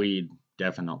 Weed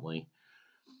definitely.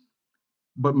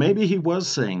 But maybe he was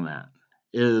saying that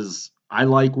is I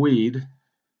like weed,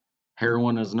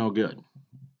 heroin is no good,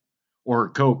 or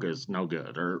coke is no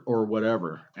good, or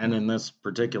whatever. And in this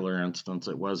particular instance,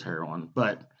 it was heroin.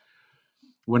 But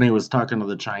when he was talking to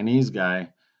the Chinese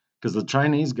guy, because the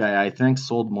Chinese guy I think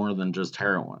sold more than just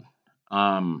heroin.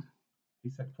 He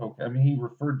said coke. I mean, he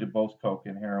referred to both coke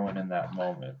and heroin in that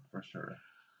moment for sure.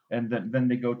 And then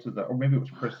they go to or maybe it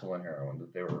was crystal and heroin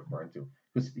that they were referring to.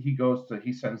 Because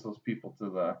he sends those people to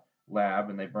the lab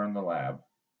and they burn the lab.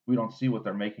 We don't see what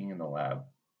they're making in the lab.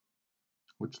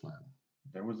 Which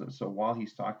lab? So while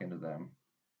he's talking to them,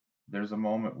 there's a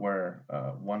moment where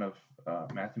one of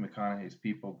Matthew McConaughey's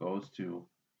people goes to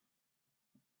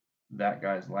that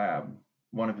guy's lab,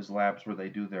 one of his labs where they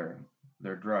do their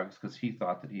drugs, because he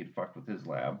thought that he had fucked with his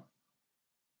lab.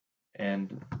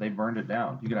 And they burned it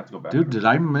down. You're gonna have to go back. Dude, did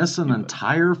I miss an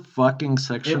entire fucking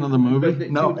section of the movie?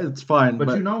 No, it's fine. But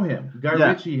you know him, Guy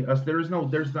Ritchie. There's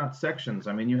not sections.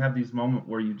 I mean, you have these moments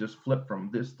where you just flip from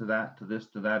this to that to this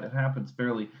to that. It happens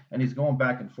fairly, and he's going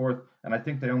back and forth. And I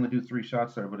think they only do 3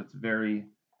 shots there, but it's very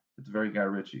Guy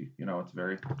Ritchie. It's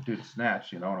very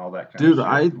Snatch, and all that kind of shit.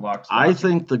 Dude, I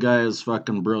think the guy is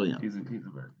fucking brilliant. He's a very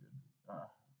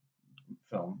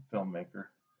good filmmaker.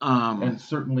 And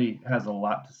certainly has a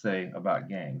lot to say about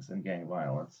gangs and gang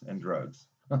violence and drugs.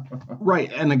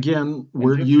 Right, and again,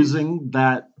 we're using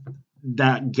that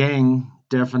gang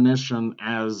definition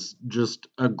as just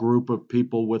a group of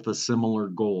people with a similar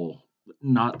goal.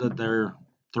 Not that they're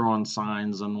throwing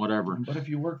signs and whatever. But if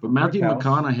you work, but Matthew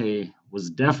McConaughey was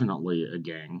definitely a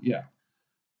gang. Yeah,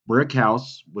 Brick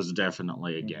House was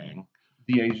definitely a gang.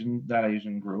 That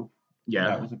Asian group. Yeah,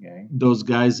 that was a gang. Those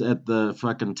guys at the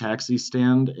fucking taxi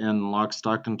stand in Lock,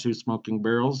 Stock, and Two Smoking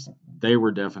Barrels, they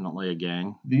were definitely a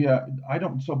gang. But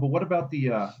what about the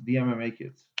MMA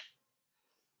kids?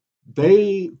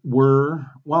 They were,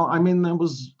 well, I mean, do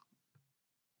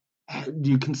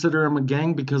you consider them a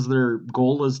gang because their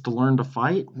goal is to learn to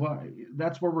fight? Well,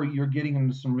 that's where you're getting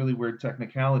into some really weird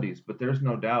technicalities, but there's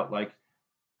no doubt, like,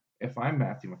 if I'm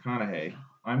Matthew McConaughey,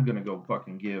 I'm going to go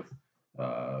fucking give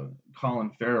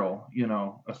Colin Farrell,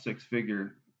 a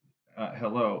 6-figure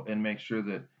hello, and make sure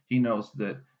that he knows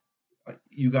that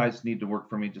you guys need to work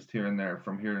for me just here and there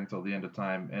from here until the end of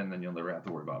time, and then you'll never have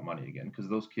to worry about money again. Because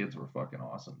those kids were fucking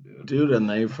awesome, dude. Dude, and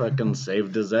they fucking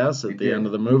saved his ass at the end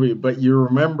of the movie. But you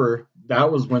remember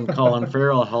that was when Colin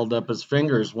Farrell held up his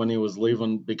fingers when he was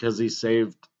leaving because he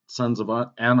saved Sons of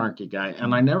Anarchy guy,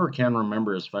 and I never can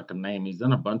remember his fucking name. He's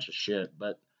in a bunch of shit,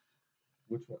 but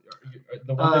which one?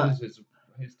 The one that was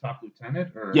his top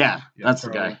lieutenant, or yeah, that's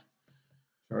Charlie, the guy.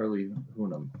 Charlie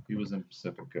Hunnam. He was in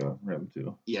Pacific Rim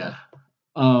too. Yeah.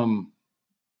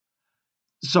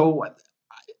 So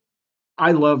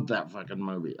I loved that fucking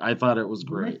movie. I thought it was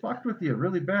great. They fucked with you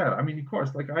really bad. I mean, of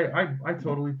course, like I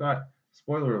totally thought.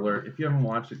 Spoiler alert! If you haven't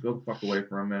watched it, go the fuck away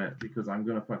for a minute because I'm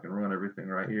gonna fucking ruin everything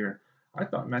right here. I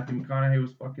thought Matthew McConaughey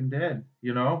was fucking dead.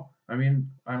 You know, I mean,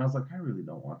 and I was like, I really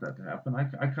don't want that to happen.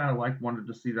 I kind of wanted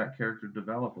to see that character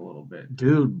develop a little bit,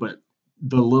 dude. But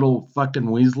the little fucking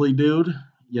Weasley dude,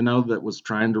 you know, that was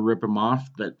trying to rip him off,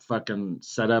 that fucking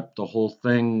set up the whole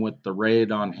thing with the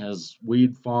raid on his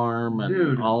weed farm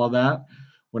and all of that.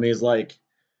 When he's like,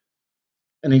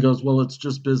 and he goes, well, it's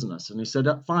just business. And he said,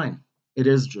 fine, it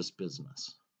is just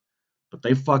business. But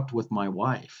they fucked with my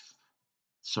wife.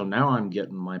 So now I'm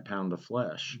getting my pound of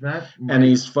flesh. And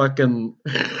he's fucking...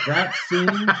 that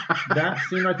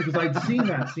scene right, because I'd seen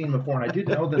that scene before, and I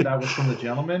didn't know that was from The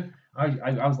Gentleman.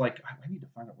 I was like, I need to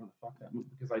find out where the fuck that movie,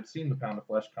 because I'd seen the pound of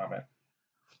flesh comment.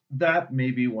 That may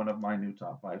be one of my new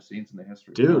top 5 scenes in the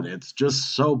history. Dude, it's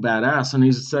just so badass. And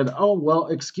he said, oh, well,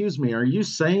 excuse me, are you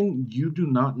saying you do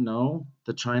not know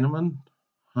the Chinaman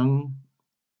hung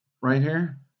right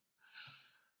here?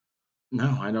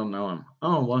 No, I don't know him.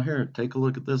 Oh, well, here, take a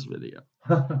look at this video.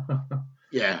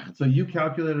 Yeah. So you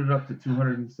calculated it up to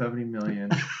 270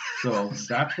 million. So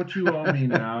that's what you owe me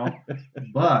now.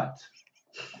 But,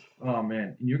 oh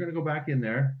man, and you're gonna go back in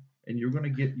there and you're gonna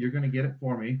get it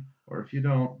for me. Or if you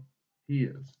don't, he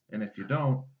is. And if you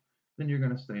don't, then you're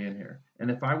gonna stay in here. And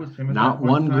if I was him at not that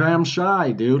point, not 1 gram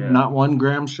shy, dude. Yeah. Not 1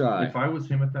 gram shy. If I was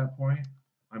him at that point,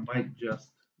 I might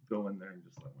just go in there and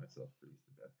just let myself freeze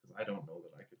to death because I don't know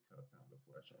that I could cut a pound of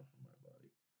flesh off of my body.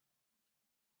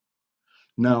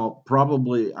 No,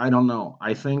 probably, I don't know.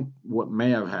 I think what may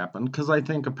have happened, because I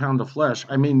think a pound of flesh,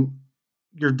 I mean,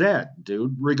 you're dead,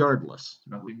 dude, regardless.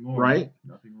 Nothing more. Right?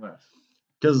 Nothing less.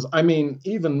 Because, I mean,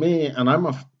 even me, and I'm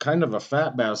a kind of a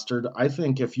fat bastard, I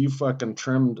think if you fucking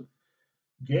trimmed...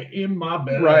 Get in my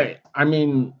bed. Right. I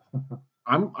mean,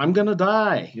 I'm going to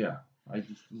die. Yeah. I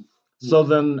just... So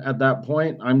then, at that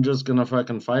point, I'm just going to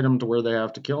fucking fight them to where they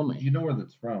have to kill me. You know where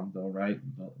that's from, though, right?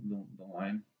 The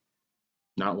line?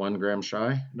 Not 1 gram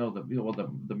shy? No,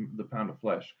 the pound of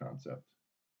flesh concept.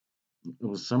 It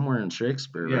was somewhere in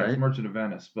Shakespeare, right? Yeah, it's Merchant of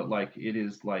Venice, but, like, it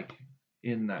is, like...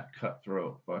 in that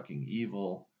cutthroat fucking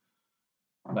evil,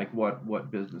 like what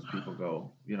business people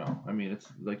go, you know. I mean, it's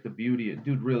like the beauty,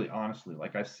 dude. Really, honestly,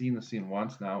 like I've seen the scene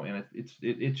once now, and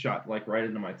it shot like right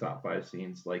into my top 5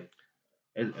 scenes. Like,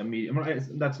 immediately,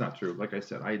 that's not true. Like I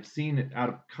said, I had seen it out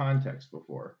of context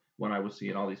before when I was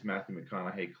seeing all these Matthew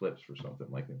McConaughey clips for something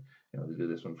like, you know, they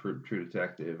did this one for True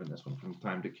Detective and this one from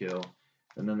Time to Kill.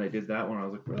 And then they did that one. I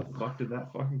was like, where the fuck did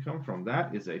that fucking come from?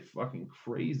 That is a fucking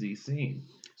crazy scene.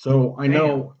 So I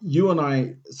know you and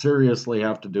I seriously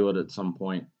have to do it at some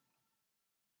point.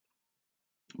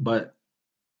 But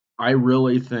I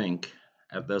really think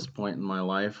at this point in my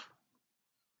life,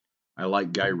 I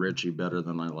like Guy Ritchie better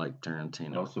than I like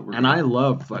Tarantino. And I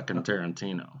love fucking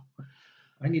Tarantino.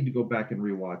 I need to go back and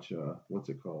rewatch, what's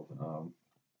it called?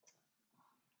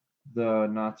 The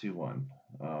Nazi one.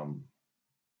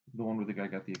 The one where the guy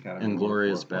got the Academy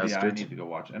Inglourious Basterds. Yeah, I need to go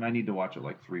watch it. And I need to watch it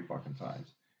like 3 fucking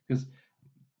times. Because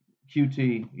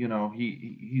QT, you know,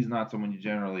 he's not someone you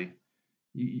generally...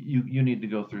 You need to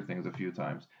go through things a few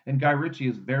times. And Guy Ritchie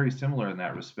is very similar in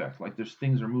that respect. Like, there's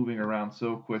things are moving around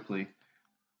so quickly.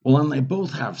 Well, and they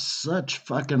both have such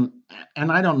fucking...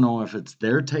 And I don't know if it's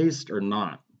their taste or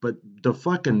not, but the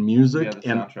fucking music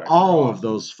and all of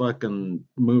those fucking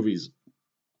movies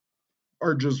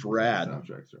are just rad. The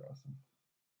soundtracks are awesome.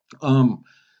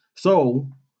 So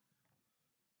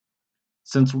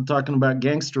since we're talking about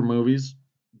gangster movies,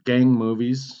 gang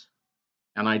movies,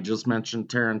 and I just mentioned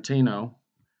Tarantino,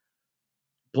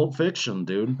 Pulp Fiction,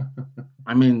 dude.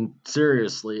 I mean,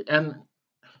 seriously. And,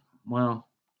 well,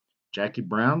 Jackie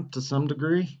Brown to some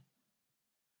degree.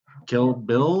 Kill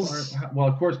Bill's. Well,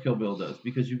 of course Kill Bill does,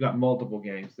 because you've got multiple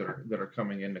gangs that are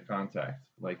coming into contact.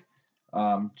 Like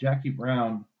Jackie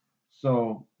Brown,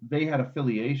 so they had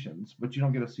affiliations, but you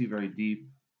don't get to see very deep.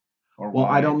 Well,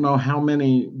 I don't know how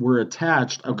many were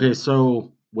attached. Okay,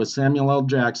 so with Samuel L.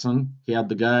 Jackson, he had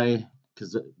the guy,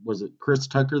 was it Chris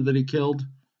Tucker that he killed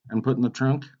and put in the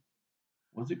trunk?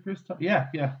 Was it Chris Tucker? Yeah,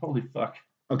 holy fuck.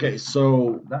 Okay,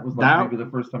 so that was like maybe the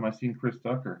first time I seen Chris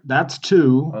Tucker. That's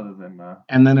 2. Other than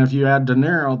and then if you add De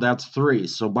Niro, that's 3.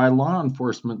 So by law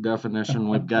enforcement definition,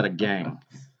 we've got a gang.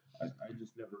 I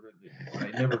just never read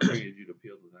I never figured you'd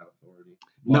appeal to that authority.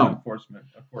 Law enforcement,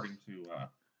 according to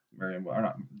Merriam, or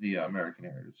not the American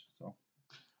Heritage. So.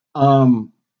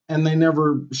 And they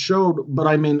never showed, but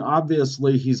I mean,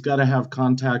 obviously, he's got to have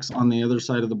contacts on the other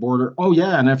side of the border. Oh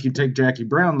yeah, and if you take Jackie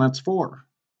Brown, that's 4.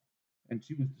 And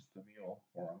she was just a mule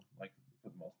for him, like for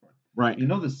the most part. Right. You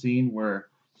know the scene where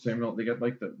Samuel, they got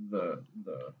like the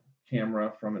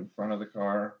camera from in front of the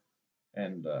car,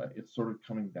 and it's sort of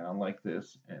coming down like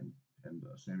this, and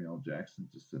Samuel Jackson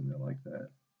just sitting there like that,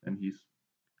 and he's.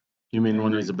 You mean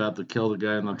when he's about to kill the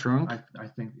guy in the trunk? I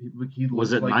think he looks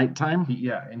was it like, nighttime?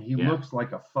 And he looks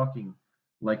like a fucking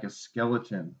like a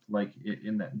skeleton, like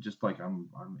in that, just like I'm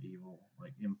evil,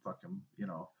 like him fucking,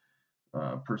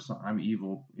 I'm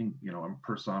evil, I'm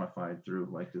personified through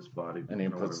like this body. And he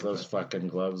puts those fucking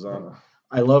gloves on.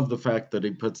 I love the fact that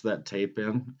he puts that tape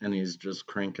in and he's just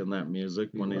cranking that music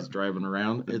when he's driving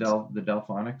around. The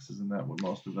Delphonics, isn't that what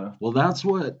most of the? Well, that's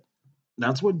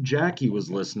what Jackie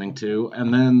was listening to,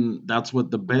 and then that's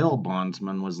what the bail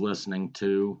bondsman was listening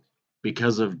to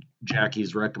because of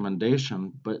Jackie's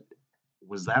recommendation. But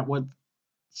was that what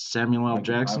Samuel L.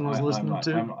 Jackson was listening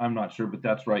to? I'm not sure, but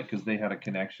that's right, because they had a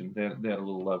connection. They had a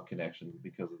little love connection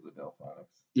because of the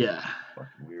Delphonics. Yeah.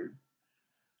 Fucking weird.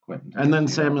 Quentin. And then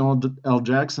Samuel L.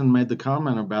 Jackson made the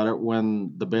comment about it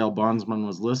when the bail bondsman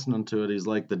was listening to it. He's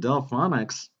like, the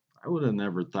Delphonics? I would have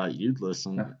never thought you'd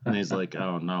listen. And he's like,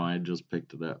 oh, no, I just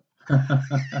picked it up.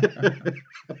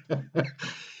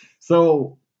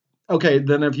 So, okay,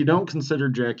 then if you don't consider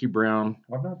Jackie Brown.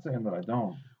 Well, I'm not saying that I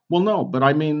don't. Well, no, but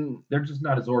I mean. They're just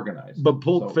not as organized. But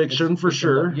Pulp Fiction, for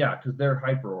sure. Yeah, because they're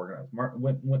hyper organized.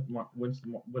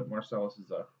 Marcellus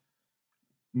is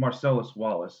Marcellus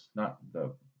Wallace, not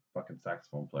the fucking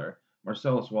saxophone player.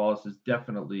 Marcellus Wallace is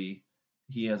definitely,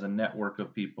 he has a network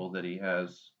of people that he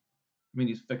has. I mean,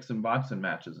 he's fixing boxing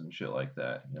matches and shit like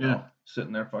that,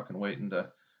 sitting there fucking waiting to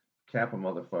cap a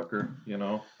motherfucker,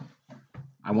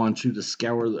 I want you to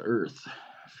scour the earth.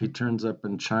 If he turns up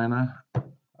in China, I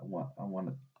want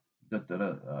to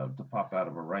pop out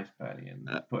of a rice paddy and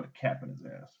put a cap in his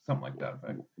ass, something like that.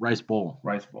 Rice bowl.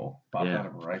 Pop out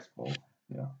of a rice bowl.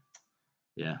 Yeah.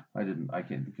 Yeah. I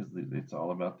can't, because it's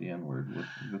all about the N word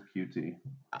with QT.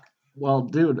 Well,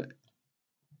 dude.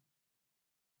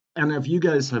 And if you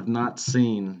guys have not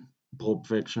seen Pulp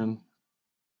Fiction,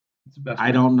 it's the best.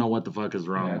 I don't know what the fuck is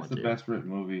wrong with you. It's the best written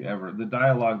movie ever. The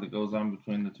dialogue that goes on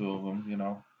between the two of them,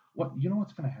 what's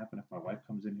going to happen if my wife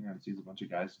comes in here and sees a bunch of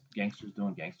gangsters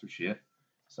doing gangster shit?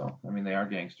 So, I mean, they are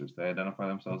gangsters. They identify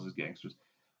themselves as gangsters.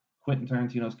 Quentin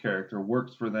Tarantino's character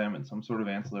works for them in some sort of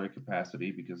ancillary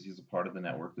capacity because he's a part of the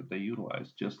network that they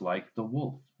utilize, just like the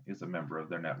Wolf is a member of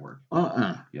their network.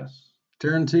 Yes.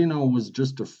 Tarantino was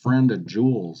just a friend of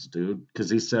Jules, dude,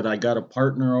 because he said, I got a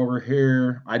partner over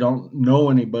here. I don't know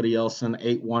anybody else in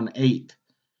 818. There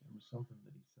was something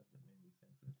that he said that made me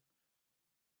think that.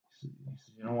 He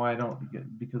said, you know why I don't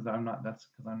get, because I'm not, that's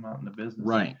because I'm not in the business.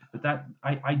 Right. But that,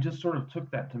 I just sort of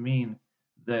took that to mean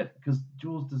that, because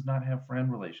Jules does not have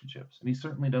friend relationships, and he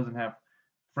certainly doesn't have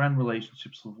friend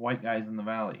relationships with white guys in the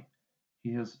valley.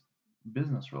 He has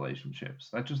business relationships.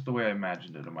 That's just the way I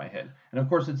imagined it in my head. And of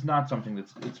course, it's not something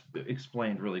that's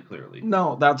explained really clearly.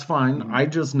 No, that's fine. Mm-hmm. I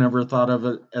just never thought of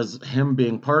it as him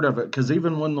being part of it, because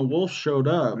even when the Wolf showed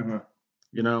up,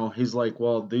 he's like,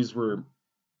 well, these were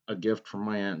a gift from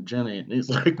my Aunt Jenny. And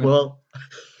he's like, well,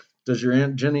 does your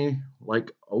Aunt Jenny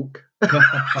like oak?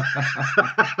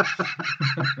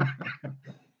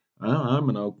 I'm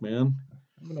an oak man.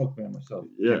 I'm an oak man myself,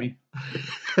 yeah. Jimmy.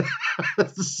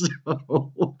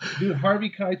 Dude, Harvey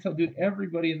Keitel,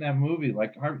 everybody in that movie,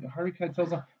 like Harvey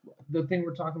Keitel's the thing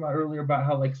we're talking about earlier about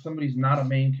how like somebody's not a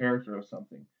main character of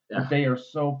something, but they are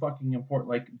so fucking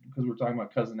important. Like, because we're talking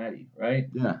about Cousin Eddie, right?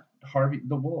 Yeah. Harvey,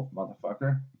 the Wolf,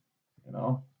 motherfucker.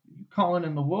 You calling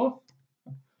in the Wolf?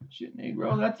 Shit,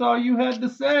 Negro, that's all you had to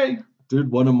say.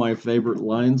 Dude, one of my favorite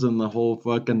lines in the whole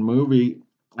fucking movie,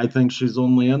 I think she's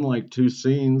only in like 2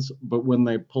 scenes, but when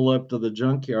they pull up to the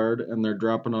junkyard and they're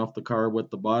dropping off the car with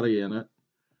the body in it,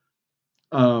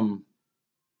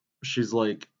 she's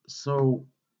like, so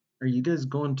are you guys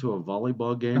going to a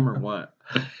volleyball game or what?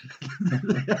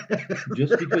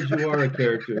 Just because you are a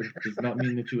character does not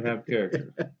mean that you have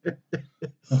character.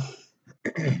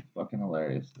 Fucking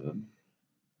hilarious, dude.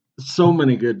 So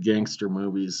many good gangster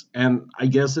movies, and I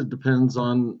guess it depends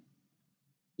on,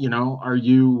 are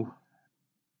you,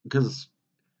 because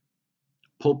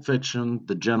Pulp Fiction,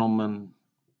 The Gentleman,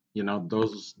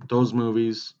 those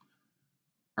movies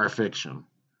are fiction.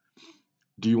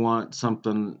 Do you want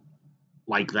something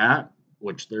like that?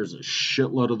 Which there's a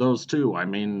shitload of those too. I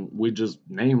mean, we just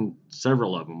named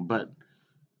several of them, but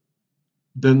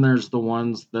then there's the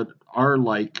ones that are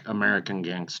like American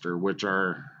Gangster, which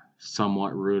are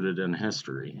somewhat rooted in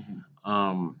history.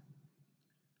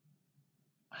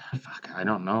 Fuck, I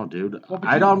don't know, dude. Well,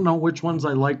 I don't know which ones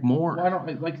I like more. Well, I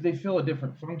don't like. They fill a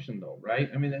different function, though, right?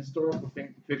 I mean, the historical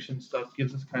fiction stuff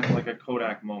gives us kind of like a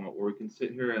Kodak moment where we can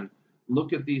sit here and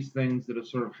look at these things that have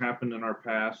sort of happened in our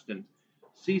past and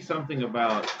see something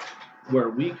about where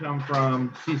we come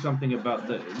from, see something about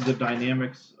the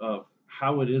dynamics of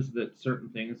how it is that certain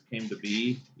things came to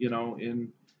be,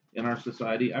 in our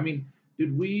society. I mean,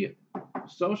 dude, we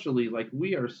socially, like,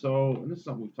 we are so, and this is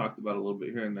something we've talked about a little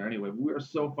bit here and there anyway, but we are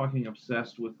so fucking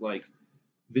obsessed with like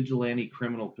vigilante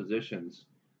criminal positions.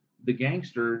 The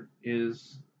gangster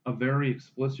is a very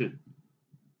explicit,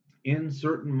 in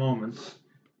certain moments,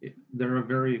 they're a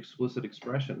very explicit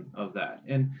expression of that.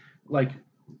 And like,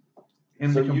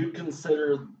 and so you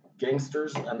consider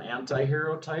gangsters an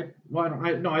anti-hero type? Well,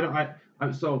 I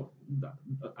don't. So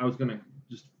I was gonna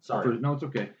just. Sorry. No, it's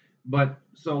okay. But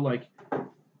so like,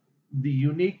 the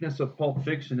uniqueness of Pulp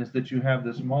Fiction is that you have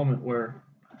this moment where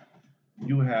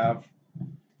you have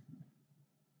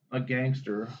a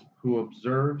gangster who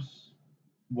observes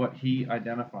what he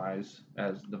identifies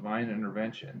as divine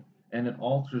intervention, and it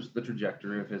alters the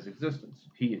trajectory of his existence.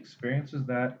 He experiences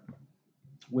that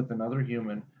with another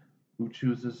human who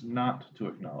chooses not to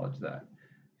acknowledge that.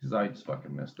 Because I just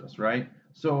fucking missed us, right?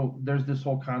 So there's this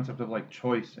whole concept of like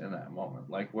choice in that moment,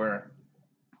 like where,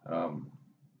 like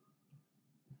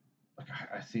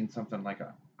I seen something like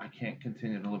I can't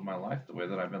continue to live my life the way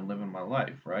that I've been living my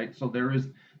life, right? So there is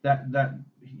that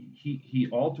he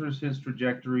alters his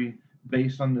trajectory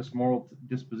based on this moral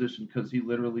disposition because he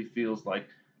literally feels like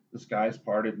the skies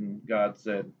parted and God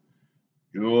said,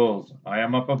 Jules, I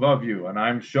am up above you and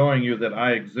I'm showing you that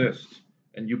I exist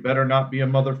and you better not be a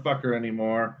motherfucker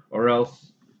anymore or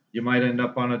else you might end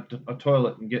up on a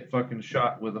toilet and get fucking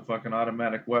shot with a fucking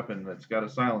automatic weapon that's got a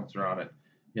silencer on it,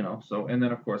 so, and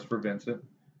then of course for Vincent,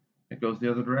 it goes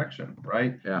the other direction,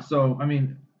 right? Yeah. So, I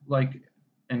mean, like,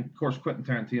 and of course Quentin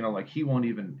Tarantino, like, he won't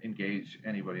even engage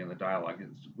anybody in the dialogue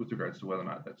with regards to whether or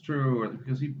not that's true, or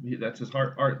because he that's his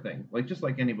art thing, like, just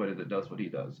like anybody that does what he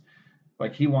does.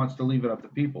 Like, he wants to leave it up to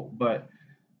people, but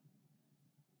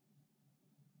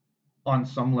on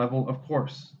some level, of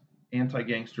course,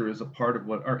 anti-gangster is a part of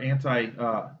what, or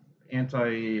anti-hero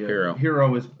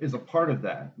is a part of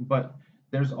that. But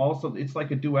there's also, it's like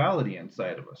a duality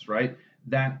inside of us, right?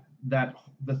 That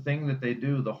the thing that they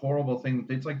do, the horrible thing,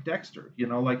 it's like Dexter,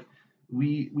 like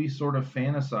we sort of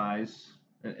fantasize,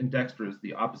 and Dexter is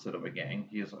the opposite of a gang.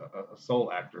 He is a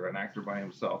sole actor, an actor by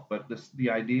himself. But the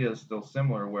idea is still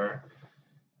similar, where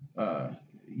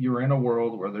you're in a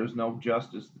world where there's no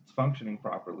justice that's functioning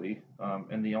properly,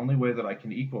 and the only way that I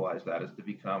can equalize that is to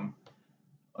become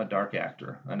a dark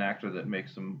actor, an actor that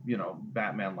makes some,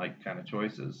 Batman-like kind of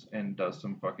choices and does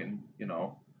some fucking,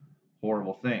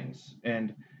 horrible things.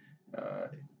 And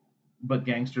but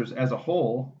gangsters as a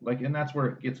whole, like, and that's where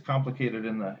it gets complicated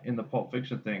in the Pulp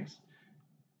Fiction things.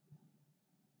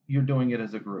 You're doing it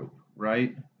as a group,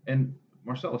 right? And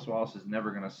Marcellus Wallace is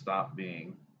never going to stop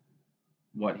being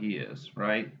what he is,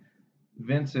 right?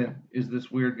 Vincent is this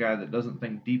weird guy that doesn't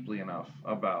think deeply enough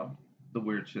about the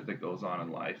weird shit that goes on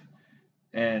in life.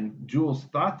 And Jules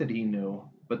thought that he knew,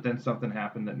 but then something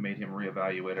happened that made him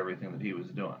reevaluate everything that he was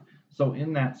doing. So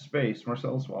in that space,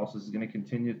 Marcellus Wallace is going to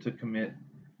continue to commit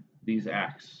these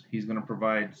acts. He's going to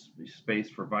provide space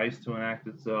for vice to enact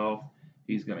itself.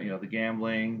 He's going to, the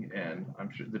gambling, and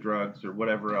I'm sure the drugs or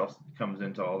whatever else comes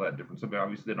into all that difference. But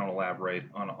obviously, they don't elaborate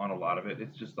on a lot of it.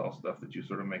 It's just all stuff that you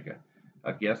sort of make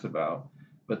a guess about.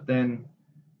 But then,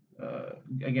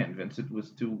 again, Vincent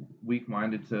was too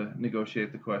weak-minded to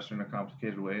negotiate the question in a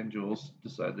complicated way, and Jules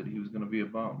decided that he was going to be a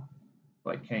bum,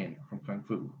 like Kane from Kung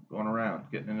Fu, going around,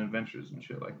 getting in adventures and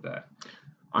shit like that.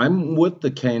 I'm with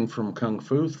the Kane from Kung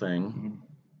Fu thing. Mm-hmm.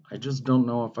 I just don't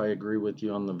know if I agree with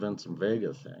you on the Vincent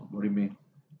Vega thing. What do you mean?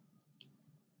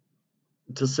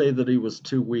 To say that he was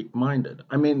too weak-minded.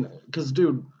 I mean, because,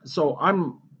 dude, so I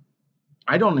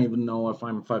don't even know if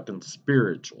I'm fucking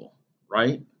spiritual,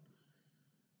 right?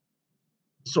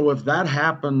 So if that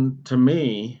happened to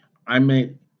me, I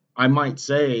might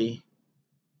say,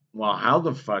 well, how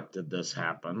the fuck did this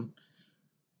happen?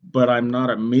 But I'm not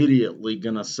immediately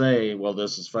going to say, well,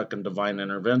 this is fucking divine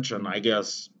intervention. I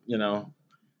guess,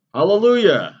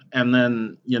 hallelujah. And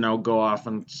then, go off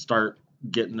and start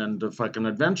getting into fucking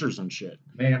adventures and shit.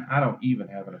 Man, I don't even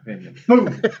have an opinion.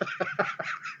 Boom.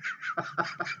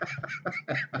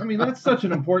 I mean, that's such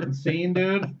an important scene,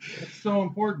 dude. It's so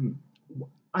important.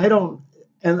 I don't,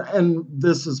 and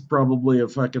this is probably a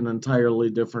fucking entirely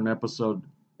different episode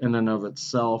in and of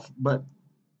itself, but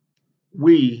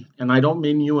we, and I don't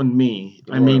mean you and me,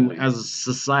 I mean as a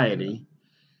society,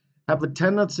 have a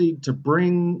tendency to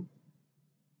bring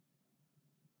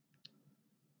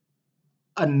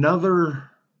another,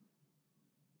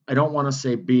 I don't want to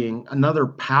say being, another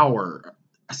power,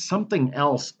 something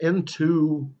else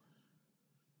into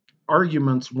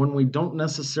arguments when we don't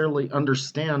necessarily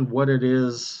understand what it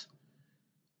is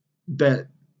that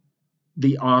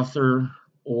the author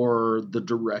or the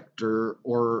director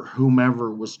or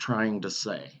whomever was trying to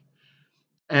say.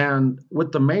 And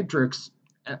with The Matrix,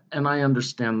 and I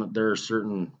understand that there are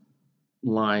certain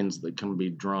lines that can be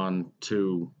drawn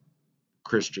to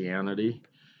Christianity,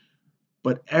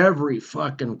 but every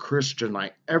fucking Christian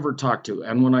I ever talked to,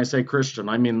 and when I say Christian,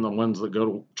 I mean the ones that go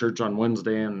to church on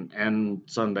Wednesday and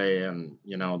Sunday, and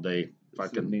they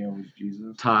fucking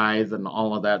tithe and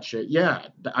all of that shit. Yeah,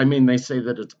 I mean, they say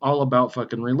that it's all about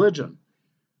fucking religion.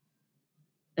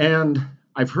 And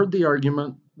I've heard the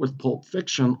argument with Pulp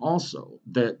Fiction also,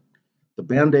 that the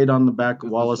Band-Aid on the back of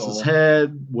Wallace's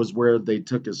head was where they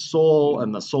took his soul,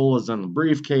 and the soul is in the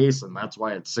briefcase, and that's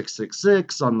why it's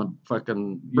 666 on the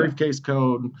fucking briefcase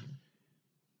code.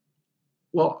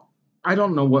 Well, I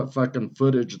don't know what fucking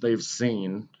footage they've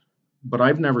seen, but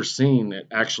I've never seen it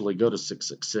actually go to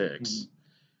 666.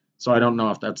 So I don't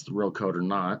know if that's the real code or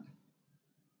not.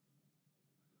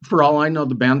 For all I know,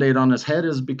 the Band-Aid on his head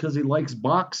is because he likes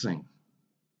boxing.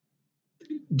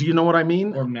 Do you know what I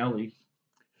mean? Or Nelly.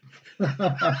 Of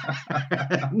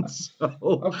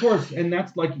course, and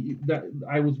that's like that.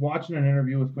 I was watching an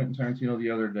interview with Quentin Tarantino the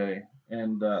other day,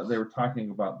 and they were talking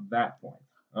about that point.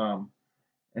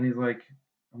 And he's like,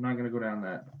 I'm not going to go down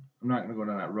that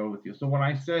road with you. So when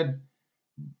I said,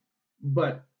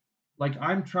 but like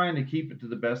I'm trying to keep it to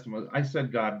the best of my, I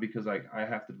said God because I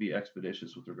have to be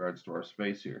expeditious with regards to our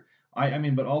space here. I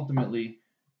mean, but ultimately,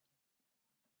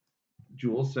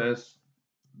 Jules says,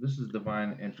 this is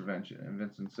divine intervention. And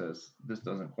Vincent says, this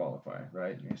doesn't qualify,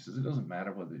 right? And he says, it doesn't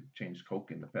matter whether you change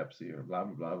Coke into Pepsi or blah,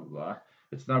 blah, blah, blah, blah.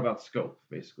 It's not about scope,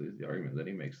 basically, is the argument that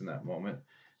he makes in that moment.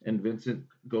 And Vincent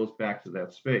goes back to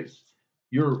that space.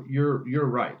 You're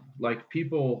right. Like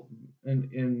people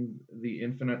in the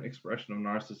infinite expression of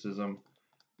narcissism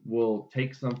will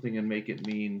take something and make it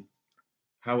mean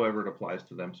however it applies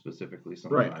to them specifically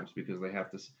sometimes, because they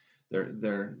have to,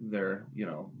 they're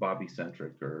Bobby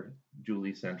centric or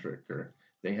Julie centric, or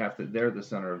they're the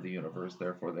center of the universe,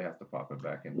 therefore they have to pop it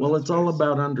back in. Well, it's all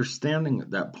about understanding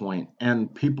at that point,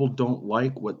 and people don't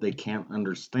like what they can't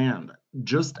understand.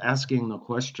 Just asking the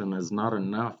question is not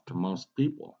enough to most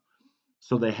people.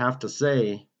 So they have to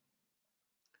say,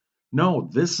 no,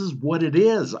 this is what it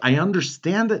is. I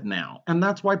understand it now. And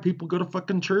that's why people go to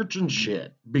fucking church and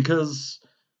shit, because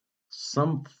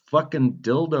some fucking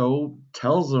dildo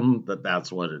tells them that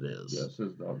that's what it is. Yes,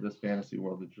 this fantasy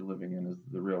world that you're living in is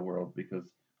the real world, because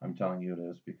I'm telling you it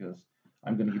is, because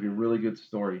I'm going to give you a really good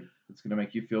story that's going to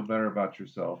make you feel better about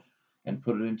yourself and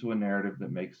put it into a narrative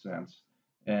that makes sense.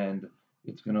 And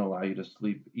it's going to allow you to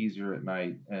sleep easier at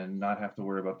night and not have to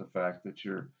worry about the fact that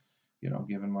you're,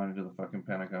 giving money to the fucking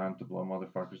Pentagon to blow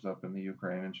motherfuckers up in the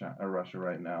Ukraine and Russia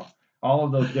right now. All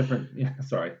of those different.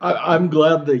 Sorry. I'm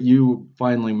glad that you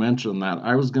finally mentioned that.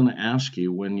 I was going to ask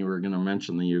you when you were going to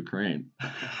mention the Ukraine.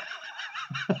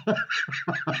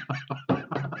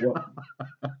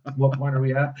 What point are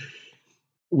we at?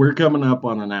 We're coming up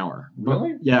on an hour.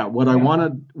 Really? Yeah. What I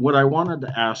wanted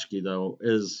to ask you though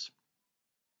is,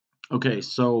 okay,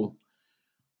 so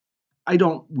I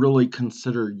don't really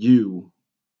consider you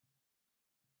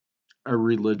a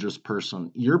religious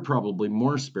person. You're probably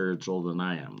more spiritual than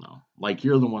I am, though. Like,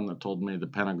 you're the one that told me the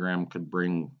pentagram could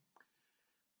bring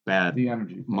bad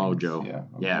mojo. Yeah.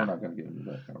 We're not going to get into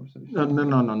that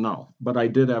conversation. No. But I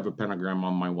did have a pentagram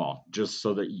on my wall, just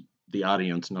so that the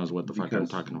audience knows what the fuck I'm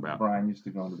talking about. Brian used to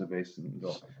go into the basement and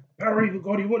go, Power evil,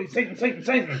 Goody Woody, Satan, Satan,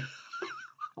 Satan.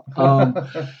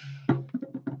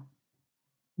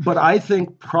 But I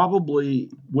think probably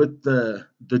with the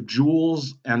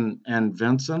Jules and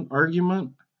Vincent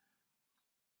argument,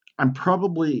 I'm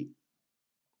probably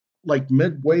like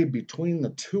midway between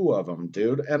the two of them,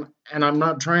 dude. And I'm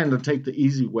not trying to take the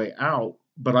easy way out,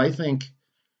 but I think,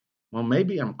 well,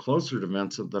 maybe I'm closer to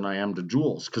Vincent than I am to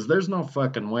Jules, because there's no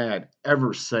fucking way I'd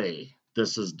ever say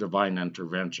this is divine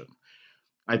intervention.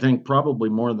 I think probably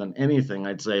more than anything,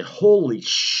 I'd say, holy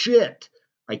shit,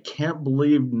 I can't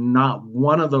believe not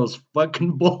one of those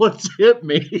fucking bullets hit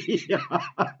me.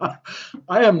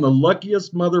 I am the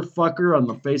luckiest motherfucker on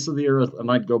the face of the earth,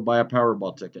 and I'd go buy a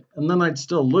Powerball ticket. And then I'd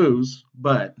still lose,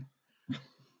 but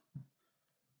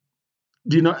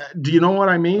do you know what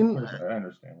I mean? I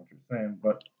understand what you're saying,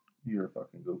 but you're a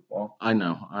fucking goofball. I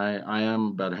know. I am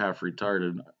about half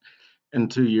retarded. In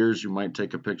 2 years, you might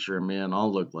take a picture of me, and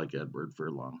I'll look like Edward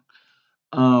Furlong.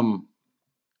 I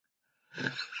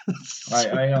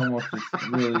almost just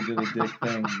really did a dick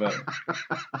thing, but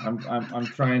I'm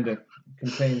trying to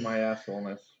contain my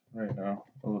assholeness right now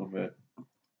a little bit.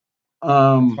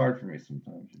 It's hard for me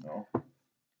sometimes, you know.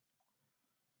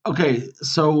 Okay,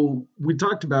 so we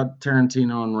talked about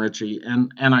Tarantino and Ritchie,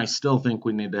 and I still think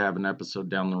we need to have an episode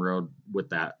down the road with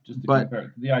that. Just to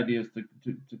compare. The idea is to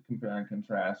compare and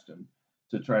contrast and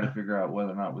to try to figure out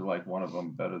whether or not we like one of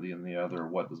them better than the other, or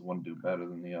what does one do better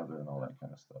than the other, and all that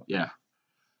kind of stuff. Yeah.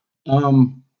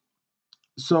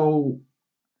 So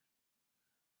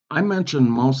I mentioned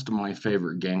most of my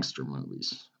favorite gangster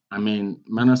movies. I mean,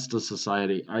 Menace to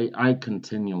Society, I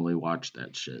continually watch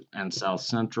that shit. And South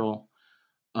Central.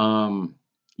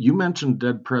 You mentioned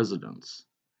Dead Presidents.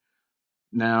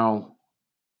 Now,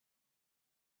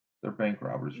 they're bank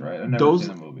robbers, right? I've never seen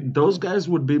the movie. Those guys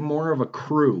would be more of a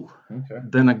crew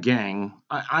than a gang.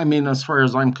 I mean, as far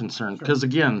as I'm concerned, because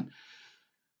again,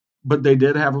 but they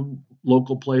did have a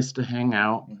local place to hang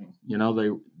out. Mm-hmm. You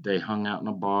know, they hung out in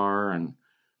a bar, and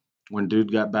when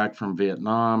dude got back from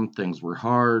Vietnam, things were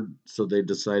hard, so they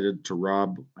decided to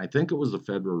rob. I think it was the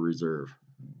Federal Reserve.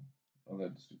 Well,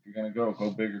 that's, if you're gonna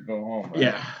go big or go home, right?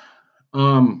 Yeah.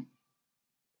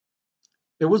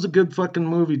 It was a good fucking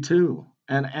movie too,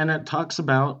 and it talks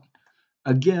about,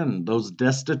 again, those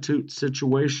destitute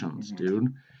situations,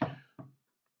 dude.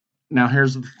 Now,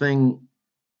 here's the thing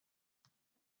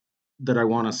that I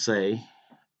want to say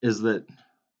is that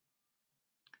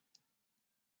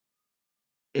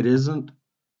it isn't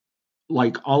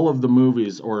like all of the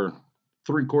movies, or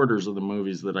 3/4 of the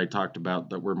movies that I talked about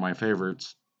that were my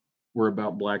favorites were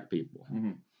about black people.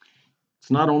 Mm-hmm. It's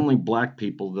not only black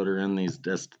people that are in these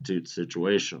destitute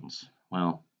situations.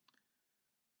 Well,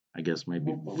 I guess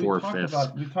maybe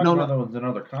 4/5. We talked about those in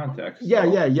other contexts.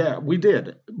 Yeah, we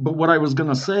did. But what I was going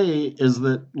to say is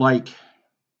that, like,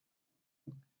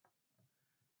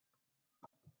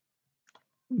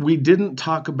 we didn't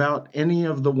talk about any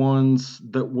of the ones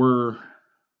that were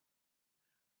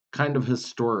kind of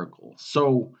historical.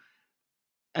 So,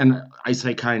 and I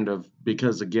say kind of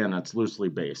because, again, it's loosely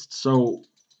based. So,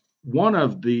 one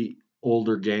of the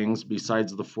older gangs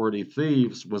besides the 40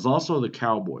 Thieves was also the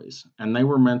Cowboys, and they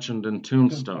were mentioned in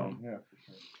Tombstone. Yeah, for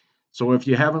sure. So if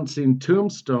you haven't seen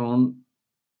Tombstone,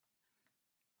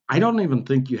 I don't even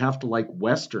think you have to like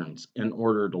Westerns in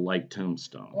order to like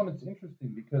Tombstone. Well, it's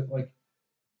interesting because, like,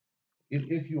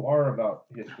 if you are about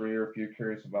history, or if you're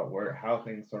curious about how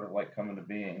things sort of like come into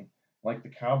being, like the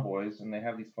Cowboys, and they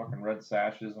have these fucking red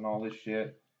sashes and all this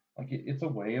shit, like it's a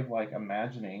way of like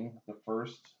imagining the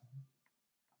first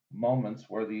moments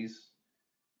where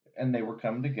they were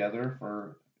coming together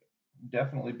for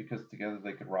definitely because together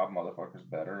they could rob motherfuckers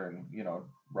better and, you know,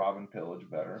 rob and pillage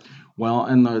better. Well,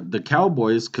 and the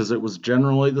Cowboys, because it was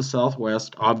generally the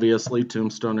Southwest, obviously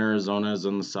Tombstone, Arizona is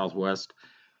in the Southwest,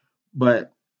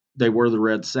 but they wore the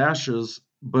red sashes,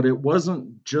 but it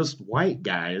wasn't just white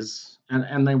guys,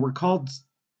 and they were called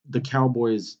the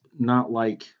Cowboys, not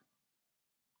like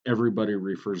everybody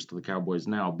refers to the Cowboys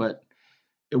now, but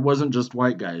it wasn't just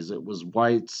white guys. It was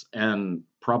whites and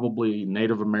probably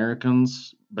Native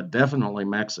Americans, but definitely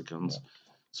Mexicans. Yeah.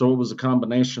 So it was a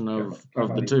combination of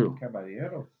the two.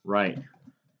 Caballeros. Right.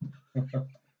 Yeah,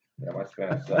 my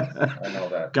Spanish sucks. I know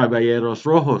that. Caballeros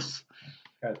Rojos.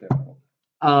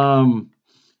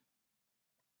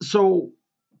 So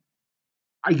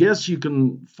I guess you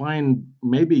can find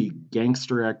maybe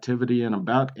gangster activity in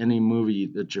about any movie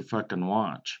that you fucking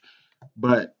watch.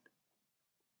 But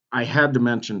I had to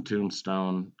mention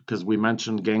Tombstone because we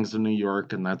mentioned Gangs of New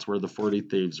York, and that's where the 40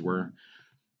 Thieves were.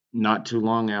 Not too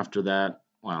long after that,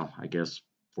 well, I guess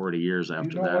 40 years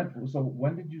after that. So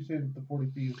when did you say that the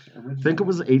 40 Thieves originated? I think it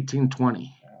was 1820. Yeah,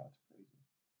 that's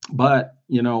crazy. But,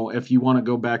 you know, if you want to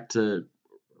go back to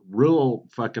real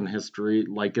fucking history,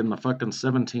 like in the fucking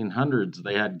 1700s,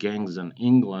 they had gangs in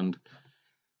England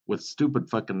with stupid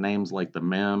fucking names like the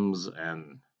Mems,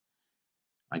 and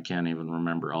I can't even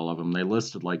remember all of them. They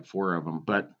listed like 4 of them,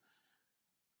 but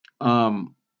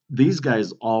these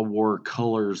guys all wore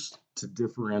colors to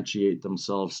differentiate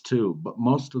themselves too. But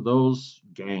most of those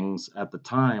gangs at the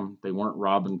time, they weren't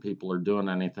robbing people or doing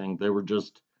anything. They were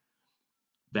just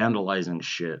vandalizing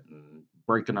shit and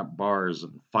breaking up bars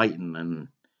and fighting and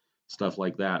stuff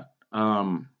like that.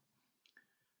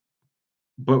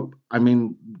 But I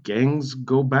mean, gangs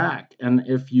go back, and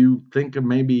if you think of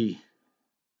maybe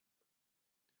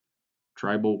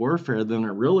tribal warfare, then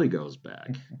it really goes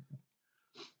back.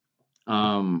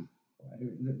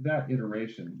 That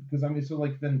iteration, because I mean, so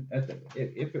like then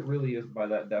if it really is by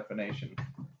that definition,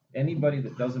 anybody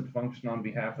that doesn't function on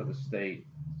behalf of the state,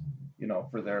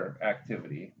 for their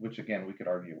activity, which again we could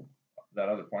argue that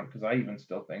other point, because I even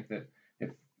still think that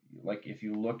if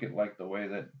you look at like the way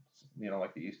that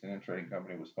like the East Indian Trading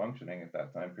Company was functioning at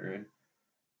that time period,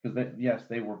 because yes,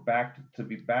 they were backed. To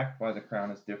be backed by the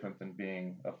crown is different than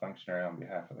being a functionary on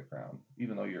behalf of the crown,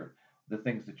 even though the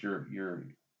things that you're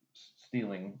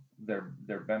stealing,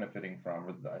 they're benefiting from,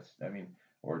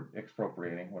 or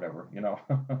expropriating, whatever.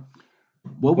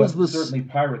 What was But this? certainly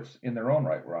pirates in their own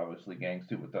right were obviously gangs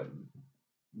too, but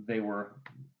they were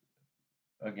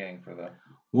a gang for the.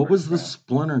 What was the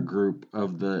splinter group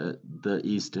of the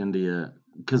East India?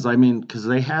 Because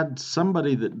they had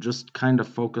somebody that just kind of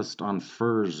focused on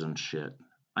furs and shit.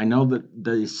 I know that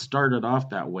they started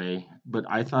off that way, but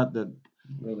I thought that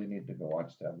you really need to go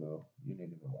watch Taboo. You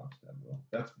need to go watch Taboo.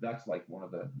 That's like one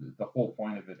of the whole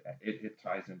point of it. It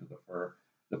ties into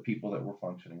the people that were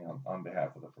functioning on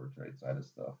behalf of the fur trade side of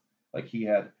stuff. Like he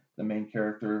had the main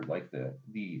character, like the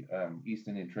East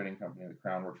Indian Trading Company, the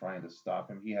Crown were trying to stop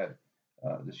him. He had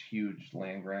this huge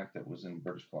land grant that was in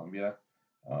British Columbia,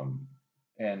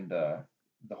 and the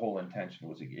whole intention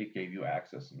was it gave you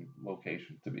access and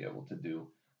location to be able to do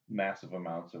massive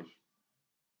amounts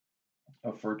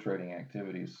of fur trading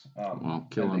activities.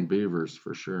 Killing beavers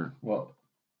for sure. Well,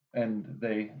 and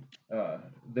they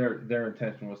their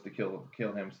intention was to kill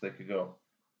him so they could go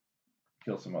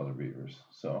kill some other beavers.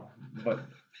 So, but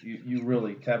you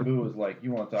really Taboo is like,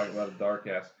 you want to talk about a dark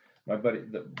ass. My buddy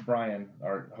Brian,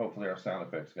 hopefully our sound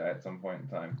effects guy at some point in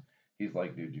time, he's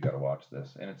like, dude, you got to watch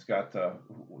this. And it's got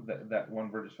that one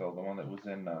British fellow, the one that was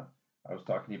in. I was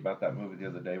talking to you about that movie the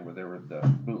other day where there were the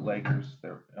bootleggers.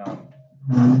 They're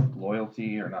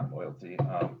Loyalty or not Loyalty.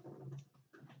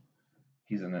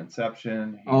 He's in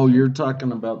Inception. You're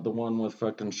talking about the one with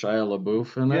fucking Shia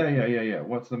LaBeouf in it? Yeah.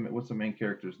 What's the main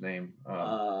character's name?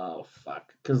 Oh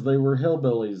fuck, because they were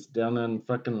hillbillies down in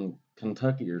fucking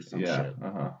Kentucky or some shit.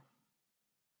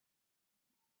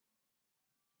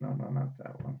 No, not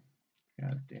that one.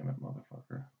 God damn it,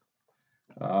 motherfucker.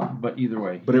 But either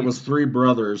way. But it was three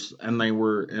brothers, and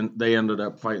they ended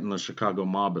up fighting the Chicago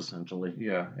mob essentially.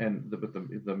 Yeah, and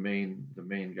the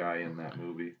main guy in that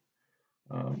movie,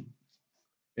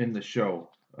 in the show,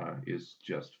 is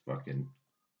just fucking.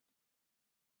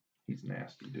 He's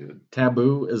nasty, dude.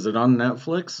 Taboo, is it on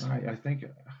Netflix? I think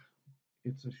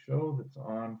it's a show that's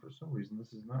on. For some reason,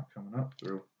 this is not coming up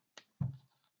through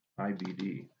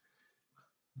IBD.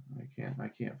 I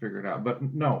can't figure it out. But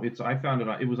no, I found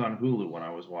it was on Hulu when I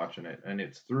was watching it, and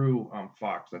it's through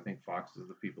Fox. I think Fox is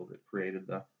the people that created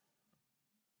the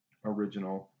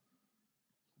original.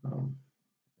 And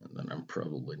then I'm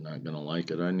probably not gonna like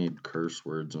it. I need curse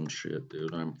words and shit,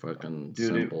 dude. I'm fucking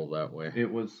simple that way.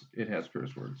 It has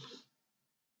curse words.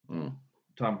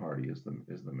 Tom Hardy is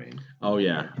the main. Oh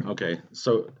yeah. Okay.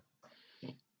 So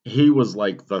he was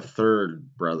like the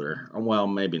third brother. Well,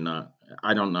 maybe not.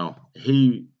 I don't know.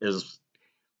 He is,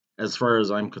 as far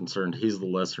as I'm concerned, he's the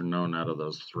lesser known out of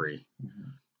those three.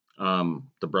 Mm-hmm.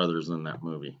 The brothers in that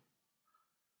movie.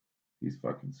 He's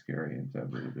fucking scary and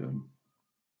Taboo, dude.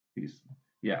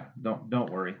 Don't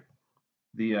worry.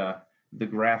 The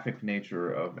graphic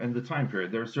nature of, and the time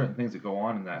period, there are certain things that go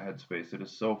on in that headspace that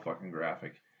is so fucking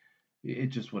graphic. It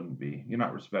just wouldn't be. You're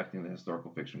not respecting the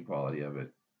historical fiction quality of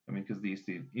it. I mean, because the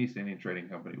East Indian Trading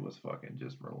Company was fucking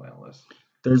just relentless.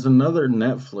 There's another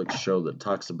Netflix show that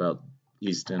talks about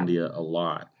East India a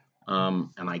lot. And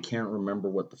I can't remember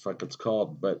what the fuck it's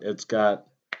called, but it's got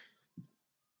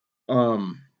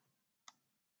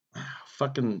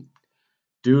fucking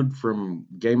dude from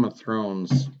Game of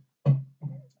Thrones.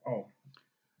 Oh,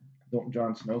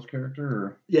 Jon Snow's character?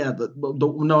 Or? Yeah, no.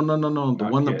 The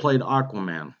one that played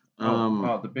Aquaman.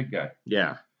 The big guy.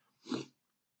 Yeah.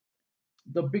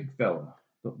 The big fella.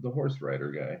 The horse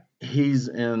rider guy. He's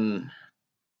in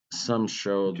some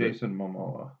show. Jason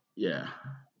Momoa. Yeah.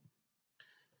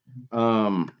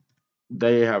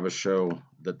 They have a show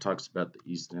that talks about the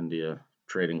East India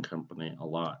Trading Company a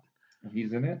lot.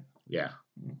 He's in it? Yeah.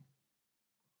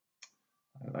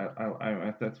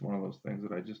 I that's one of those things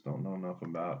that I just don't know enough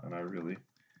about, and I really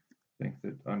think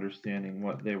that understanding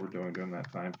what they were doing during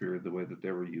that time period, the way that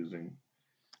they were using.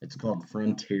 It's called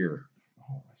Frontier.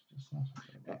 Oh, I just saw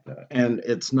something. with that. And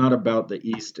it's not about the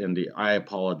East India. I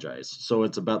apologize. So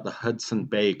it's about the Hudson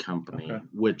Bay Company,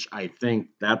 which I think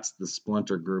that's the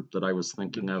splinter group that I was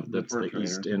thinking of. That's the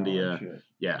East India.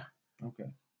 Yeah. Okay.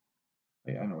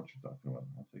 Hey, I know what you're talking about.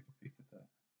 I'll take a peek at that.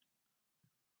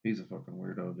 He's a fucking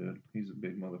weirdo, dude. He's a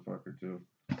big motherfucker, too.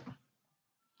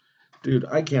 Dude,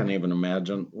 I can't even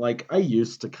imagine. Like, I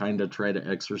used to kind of try to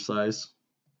exercise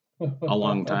a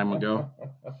long time ago.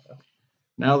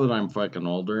 Now that I'm fucking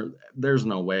older, there's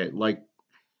no way. Like,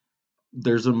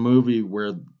 there's a movie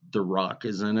where The Rock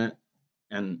is in it,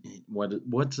 and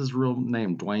what's his real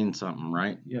name? Dwayne something,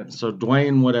 right? Yeah. So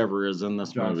Dwayne whatever is in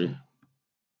this movie.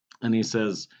 And he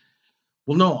says,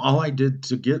 well, no, all I did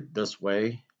to get this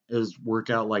way is work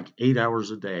out like 8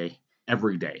 hours a day,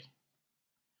 every day.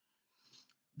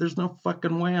 There's no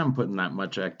fucking way I'm putting that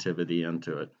much activity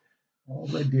into it. All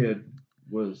I did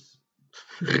was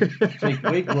take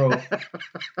weight growth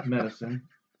medicine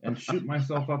and shoot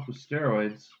myself up with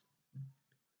steroids.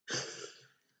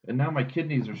 And now my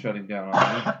kidneys are shutting down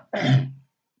on me.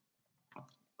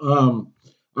 All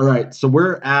right, so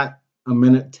we're at a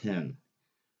minute 10.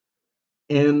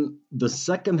 In the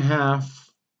second half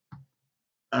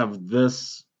of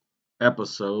this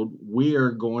episode, we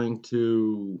are going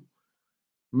to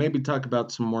maybe talk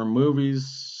about some more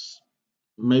movies,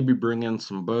 maybe bring in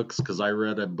some books, because I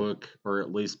read a book, or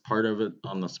at least part of it,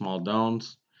 on the Small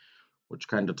Downs, which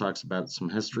kind of talks about some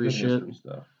history shit. History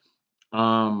stuff.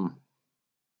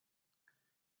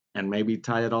 And maybe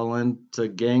tie it all into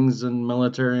gangs and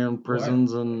military and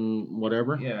prisons and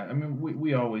whatever. Yeah, I mean,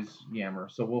 we always yammer,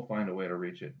 so we'll find a way to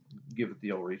reach it. Give it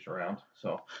the old reach around.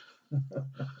 So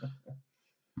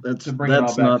that's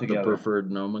not together. The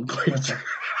preferred nomenclature.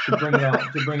 to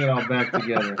bring it all back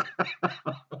together.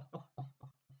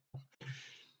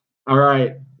 All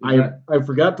right. I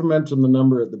forgot to mention the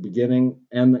number at the beginning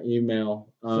and the email.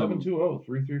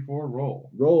 720-334-ROLL.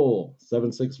 Roll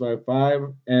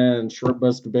 7655 and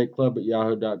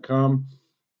shortbusdebateclub@yahoo.com.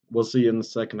 We'll see you in the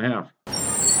second half.